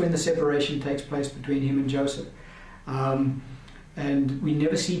 And that's when the separation takes place between him and Joseph. And we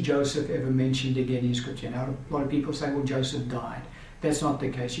never see Joseph ever mentioned again in Scripture. Now, a lot of people say, well, Joseph died. That's not the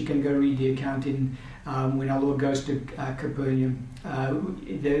case. You can go read the account in when our Lord goes to Capernaum.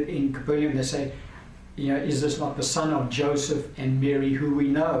 In Capernaum they say, is this not the son of Joseph and Mary who we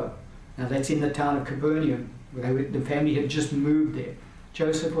know? Now that's in the town of Capernaum. The family had just moved there.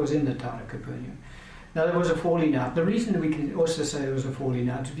 Joseph was in the town of Capernaum. Now there was a falling out. The reason we can also say there was a falling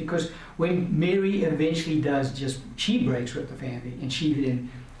out is because when Mary eventually she breaks with the family, and she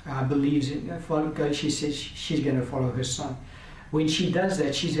then believes in God. She says she's going to follow her son. When she does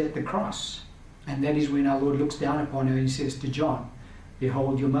that, she's at the cross, and that is when our Lord looks down upon her and says to John,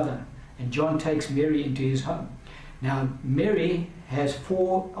 "Behold your mother." And John takes Mary into his home. Now Mary has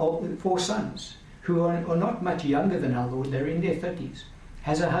four sons who are not much younger than our Lord. They're in their 30s.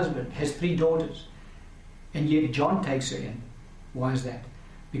 Has a husband, has 3 daughters. And yet John takes her in. Why is that?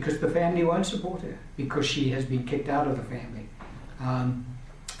 Because the family won't support her, because she has been kicked out of the family. And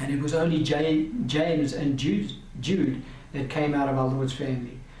it was only James and Jude that came out of our Lord's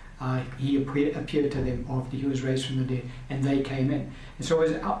family. He appeared to them after he was raised from the dead, and they came in. And so it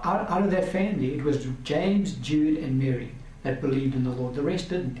was out of that family, it was James, Jude, and Mary that believed in the Lord. The rest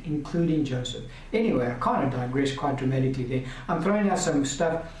didn't, including Joseph. Anyway, I kind of digress quite dramatically there. I'm throwing out some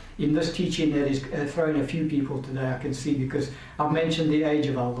stuff in this teaching that is throwing a few people today, I can see, because I've mentioned the age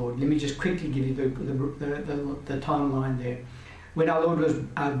of our Lord. Let me just quickly give you the timeline there. When our Lord was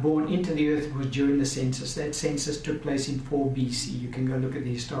born into the earth, it was during the census. That census took place in 4 BC. You can go look at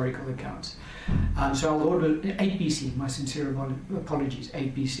the historical accounts. So our Lord was 8 BC, my sincere apologies,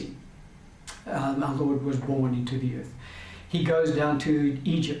 8 BC. Our Lord was born into the earth. He goes down to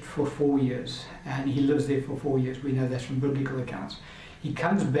Egypt for 4 years, and he lives there for 4 years. We know that's from biblical accounts. He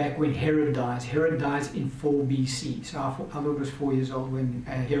comes back when Herod dies. Herod dies in 4 BC. So our Lord was 4 years old when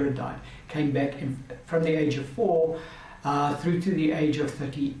Herod died. Came back from the age of 4 through to the age of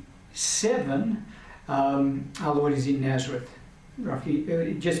 37. Our Lord is in Nazareth,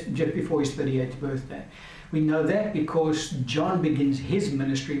 roughly just before his 38th birthday. We know that because John begins his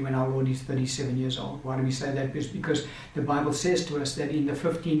ministry when our Lord is 37 years old. Why do we say that? Because the Bible says to us that in the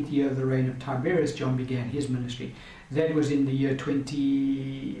 15th year of the reign of Tiberius, John began his ministry. That was in the year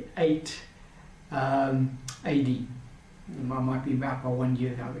 28 AD. I might be about by 1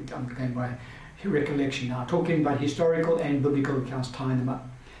 year. I'm going by recollection now, talking about historical and biblical accounts, tying them up.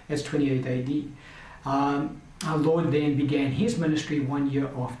 That's 28 AD. Our Lord then began his ministry 1 year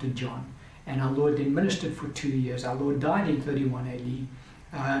after John, and our Lord then ministered for 2 years. Our Lord died in 31 AD.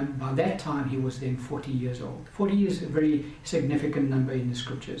 By that time he was then 40 years old. 40 years is a very significant number in the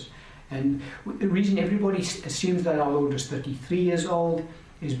scriptures. And the reason everybody assumes that our Lord was 33 years old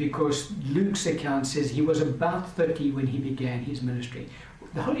is because Luke's account says he was about 30 when he began his ministry.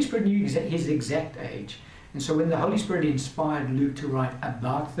 The Holy Spirit knew his exact age. And so when the Holy Spirit inspired Luke to write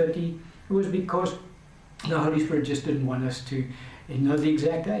about 30, it was because the Holy Spirit just didn't want us to know the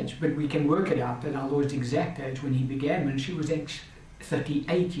exact age. But we can work it out that our Lord's exact age when he began ministry was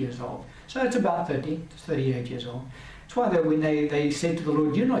 38 years old. So it's about 30 to 38 years old. That's why when they said to the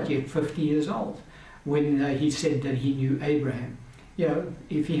Lord, "You're not yet 50 years old," when he said that he knew Abraham. You know,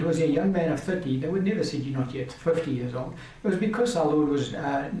 if he was a young man of 30, they would never say, "You're not yet 50 years old." It was because our Lord was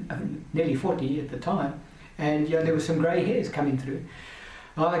nearly 40 at the time, and there were some grey hairs coming through.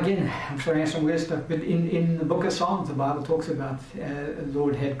 Again, I'm showing some weird stuff, but in the book of Psalms, the Bible talks about the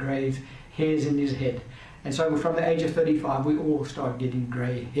Lord had grey hairs in his head. And so from the age of 35, we all start getting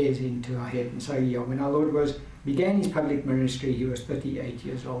grey hairs into our head. And so, when our Lord began his public ministry, he was 38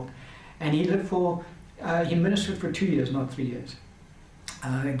 years old. And he ministered for 2 years, not 3 years.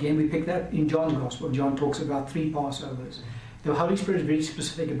 Again, we pick that in John's Gospel. John talks about 3 Passovers. The Holy Spirit is very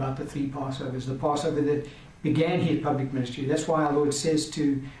specific about the 3 Passovers. The Passover that began his public ministry. That's why our Lord says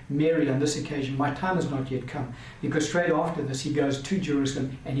to Mary on this occasion, "My time has not yet come." Because straight after this, he goes to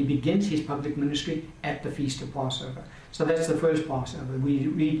Jerusalem and he begins his public ministry at the Feast of Passover. So that's the first Passover. We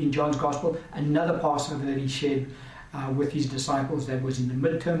read in John's Gospel another Passover that he shared with his disciples. That was in the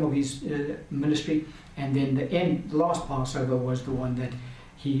midterm of his ministry. And then the last Passover was the one that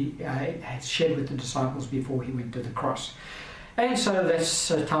he had shared with the disciples before he went to the cross. And so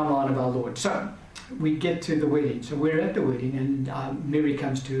that's a timeline of our Lord. So we get to the wedding. So we're at the wedding, and Mary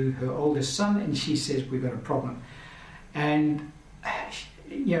comes to her oldest son, and she says, "We've got a problem." And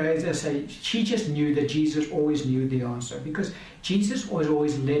as I say, she just knew that Jesus always knew the answer, because Jesus was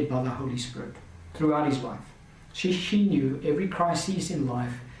always led by the Holy Spirit throughout his life. She knew every crisis in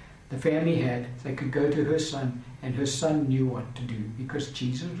life the family had, they could go to her son, and her son knew what to do, because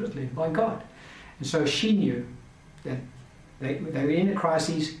Jesus was led by God. And so she knew that they were in a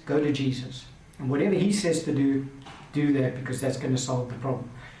crisis, go to Jesus. And whatever he says to do that, because that's going to solve the problem.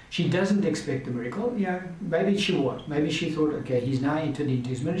 She doesn't expect a miracle. Maybe she was. Maybe she thought, okay, he's now entered into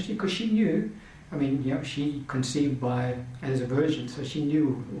his ministry, because she knew, she conceived as a virgin, so she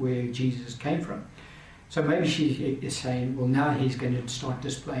knew where Jesus came from. So maybe she is saying, well, now he's going to start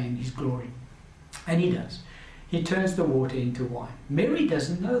displaying his glory. And he does. He turns the water into wine. Mary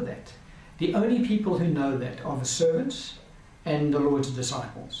doesn't know that. The only people who know that are the servants and the Lord's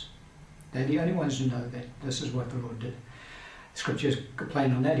disciples. They're the only ones who know that this is what the Lord did. Scriptures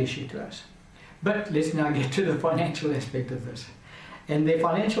complain on that issue to us. But let's now get to the financial aspect of this. And the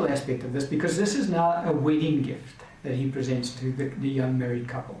financial aspect of this, because this is now a wedding gift that he presents to the young married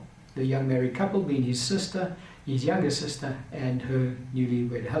couple. The young married couple being his sister, his younger sister, and her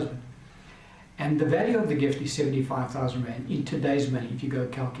newlywed husband. And the value of the gift is 75,000 Rand in today's money, if you go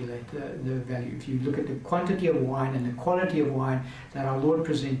calculate the value. If you look at the quantity of wine and the quality of wine that our Lord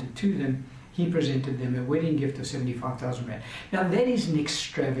presented to them, he presented them a wedding gift of 75,000 Rand. Now that is an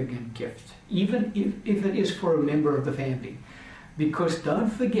extravagant gift, even if it is for a member of the family. Because don't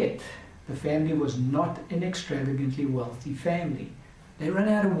forget, the family was not an extravagantly wealthy family. They ran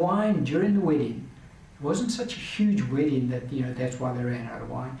out of wine during the wedding. It wasn't such a huge wedding that that's why they ran out of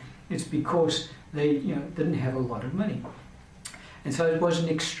wine. It's because they didn't have a lot of money. And so it was an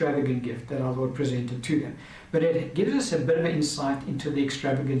extravagant gift that our Lord presented to them. But it gives us a bit of an insight into the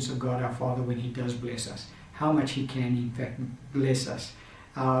extravagance of God our Father when he does bless us. How much he can, in fact, bless us.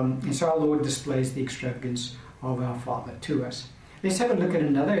 And so our Lord displays the extravagance of our Father to us. Let's have a look at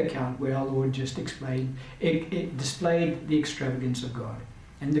another account where our Lord just explained, it displayed the extravagance of God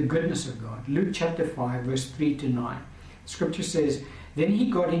and the goodness of God. Luke chapter 5, verse 3 to 9. Scripture says, "Then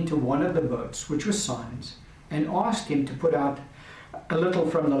he got into one of the boats, which was Simon's, and asked him to put out a little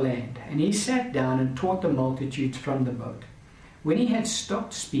from the land. And he sat down and taught the multitudes from the boat. When he had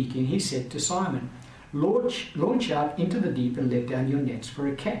stopped speaking, he said to Simon, Launch out into the deep and let down your nets for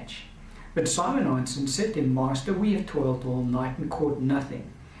a catch. But Simon answered and said to him, Master, we have toiled all night and caught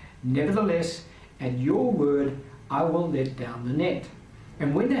nothing. Nevertheless, at your word, I will let down the net.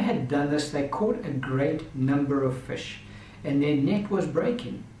 And when they had done this, they caught a great number of fish, and their net was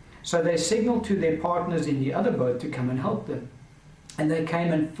breaking. So they signaled to their partners in the other boat to come and help them. And they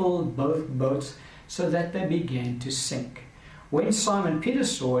came and filled both boats so that they began to sink. When Simon Peter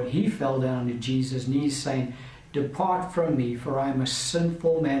saw it, he fell down to Jesus' knees, saying, "Depart from me, for I am a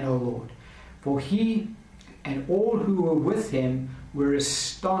sinful man, O Lord." For he and all who were with him were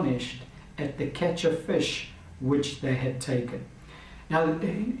astonished at the catch of fish which they had taken. Now,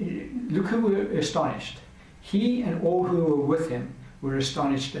 look who were astonished. He and all who were with him were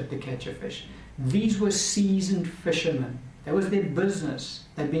astonished at the catch of fish. These were seasoned fishermen. That was their business.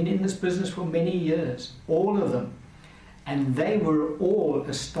 They'd been in this business for many years, all of them. And they were all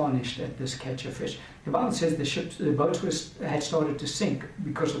astonished at this catch of fish. The Bible says the boats had started to sink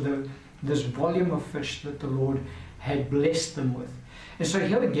because of this volume of fish that the Lord had blessed them with. And so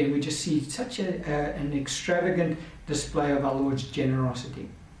here again we just see such an extravagant display of our Lord's generosity.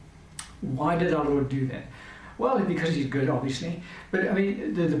 Why did our Lord do that? Well, because he's good, obviously. But I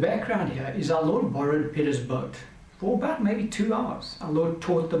mean, the background here is our Lord borrowed Peter's boat for about maybe 2 hours. Our Lord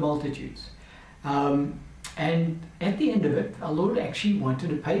taught the multitudes. And at the end of it, our Lord actually wanted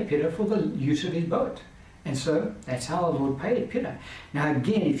to pay Peter for the use of his boat. And so that's how our Lord paid Peter. Now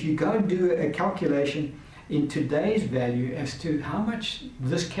again, if you go and do a calculation in today's value as to how much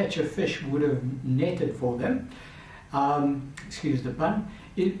this catch of fish would have netted for them, excuse the pun,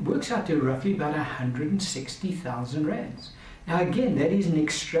 it works out to roughly about 160,000 rands. Now again, that is an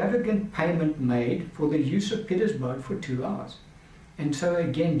extravagant payment made for the use of Peter's boat for 2 hours. And so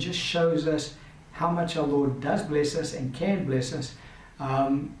again, just shows us how much our Lord does bless us and can bless us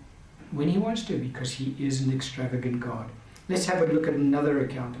when he wants to, because he is an extravagant God. Let's have a look at another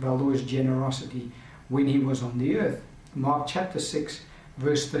account of our Lord's generosity when he was on the earth. Mark chapter 6,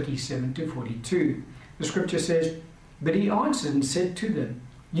 verse 37 to 42. The scripture says, "But he answered and said to them,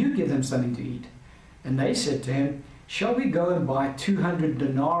 'You give them something to eat.' And they said to him, 'Shall we go and buy 200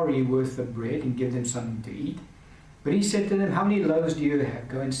 denarii worth of bread and give them something to eat?' But he said to them, 'How many loaves do you have?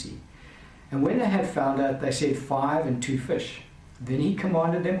 Go and see.' And when they had found out, they said, 5 and 2 fish. Then he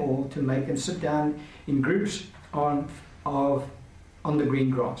commanded them all to make them sit down in groups on the green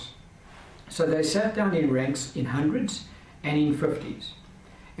grass. So they sat down in ranks, in hundreds and in 50s.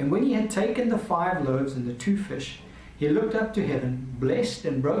 And when he had taken the 5 loaves and the 2 fish, he looked up to heaven, blessed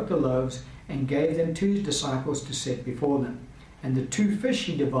and broke the loaves, and gave them to his disciples to set before them. And the 2 fish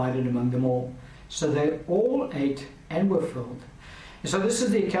he divided among them all. So they all ate and were filled." And so this is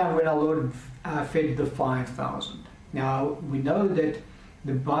the account when our Lord fed the 5,000. Now, we know that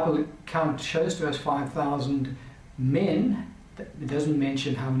the Bible account shows to us 5,000 men. It doesn't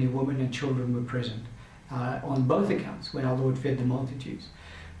mention how many women and children were present on both accounts when our Lord fed the multitudes.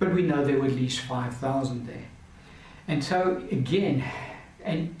 But we know there were at least 5,000 there. And so, again,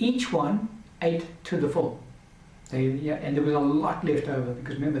 and each one ate to the full. And there was a lot left over,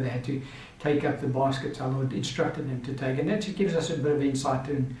 because remember, they had to take up the baskets our Lord instructed them to take. And that just gives us a bit of insight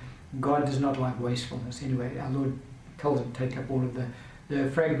to God does not like wastefulness. Anyway, our Lord tells them to take up all of the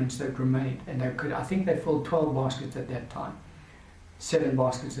fragments that remained. And I think they filled 12 baskets at that time. 7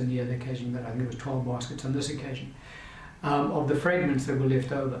 baskets on the other occasion, but I think it was 12 baskets on this occasion, of the fragments that were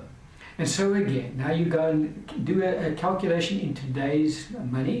left over. And so again, now you go and do a calculation in today's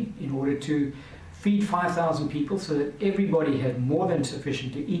money in order to feed 5,000 people so that everybody had more than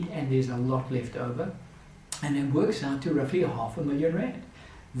sufficient to eat, and there's a lot left over. And it works out to roughly 500,000 rand.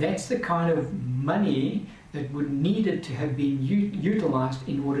 That's the kind of money that would needed to have been utilized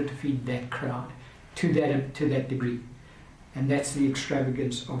in order to feed that crowd to that degree. And that's the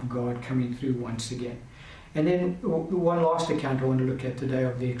extravagance of God coming through once again. And then one last account I want to look at today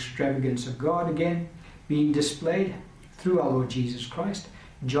of the extravagance of God again being displayed through our Lord Jesus Christ.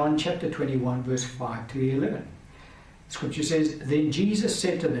 John chapter 21 verse 5 to 11. Scripture says, "Then Jesus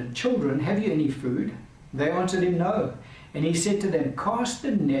said to them, 'Children, have you any food?' They answered him, 'No.' And he said to them, 'Cast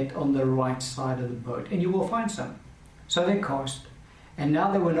the net on the right side of the boat, and you will find some.' So they cast, and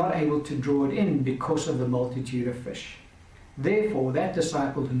now they were not able to draw it in because of the multitude of fish. Therefore that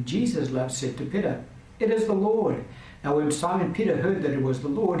disciple whom Jesus loved said to Peter, 'It is the Lord.' Now when Simon Peter heard that it was the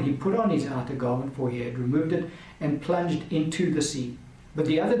Lord, he put on his outer garment, for he had removed it, and plunged into the sea. But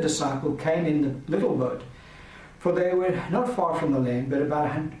the other disciple came in the little boat, for they were not far from the land, but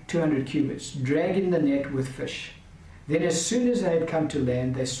about 200 cubits, dragging the net with fish. Then as soon as they had come to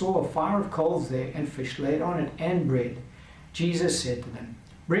land, they saw a fire of coals there, and fish laid on it, and bread. Jesus said to them,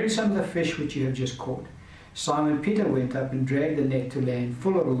 'Bring some of the fish which you have just caught.' Simon Peter went up and dragged the net to land,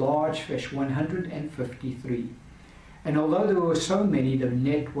 full of large fish, 153. And although there were so many, the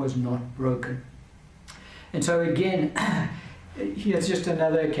net was not broken." And so again, here's just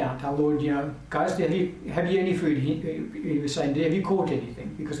another account. Our Lord, guys, have you any food? He was saying, have you caught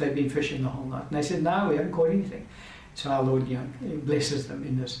anything? Because they've been fishing the whole night. And they said, "No, we haven't caught anything." So our Lord, blesses them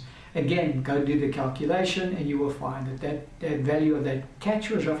in this. Again, go do the calculation and you will find that value of that catch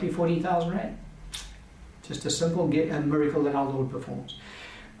was roughly 40,000 rand. Just a simple miracle that our Lord performs.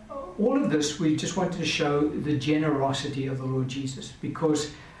 All of this, we just wanted to show the generosity of the Lord Jesus,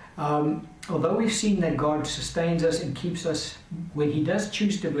 because although we've seen that God sustains us and keeps us, when He does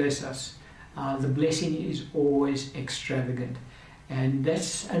choose to bless us, the blessing is always extravagant. And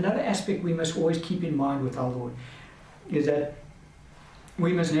that's another aspect we must always keep in mind with our Lord, is that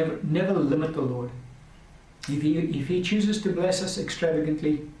we must never limit the Lord. If He chooses to bless us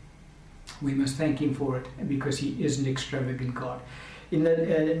extravagantly, we must thank Him for it, because He is an extravagant God. In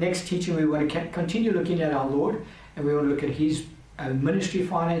the next teaching, we want to continue looking at our Lord, and we want to look at His ministry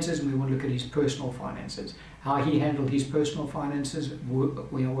finances, and we want to look at His personal finances, how He handled His personal finances,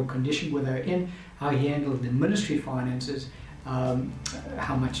 what condition were they in, how He handled the ministry finances,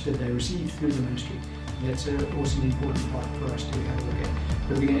 how much did they receive through the ministry. That's also an important part for us to have a look at.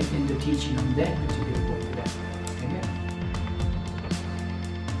 But we're going to end the teaching on that particular point today.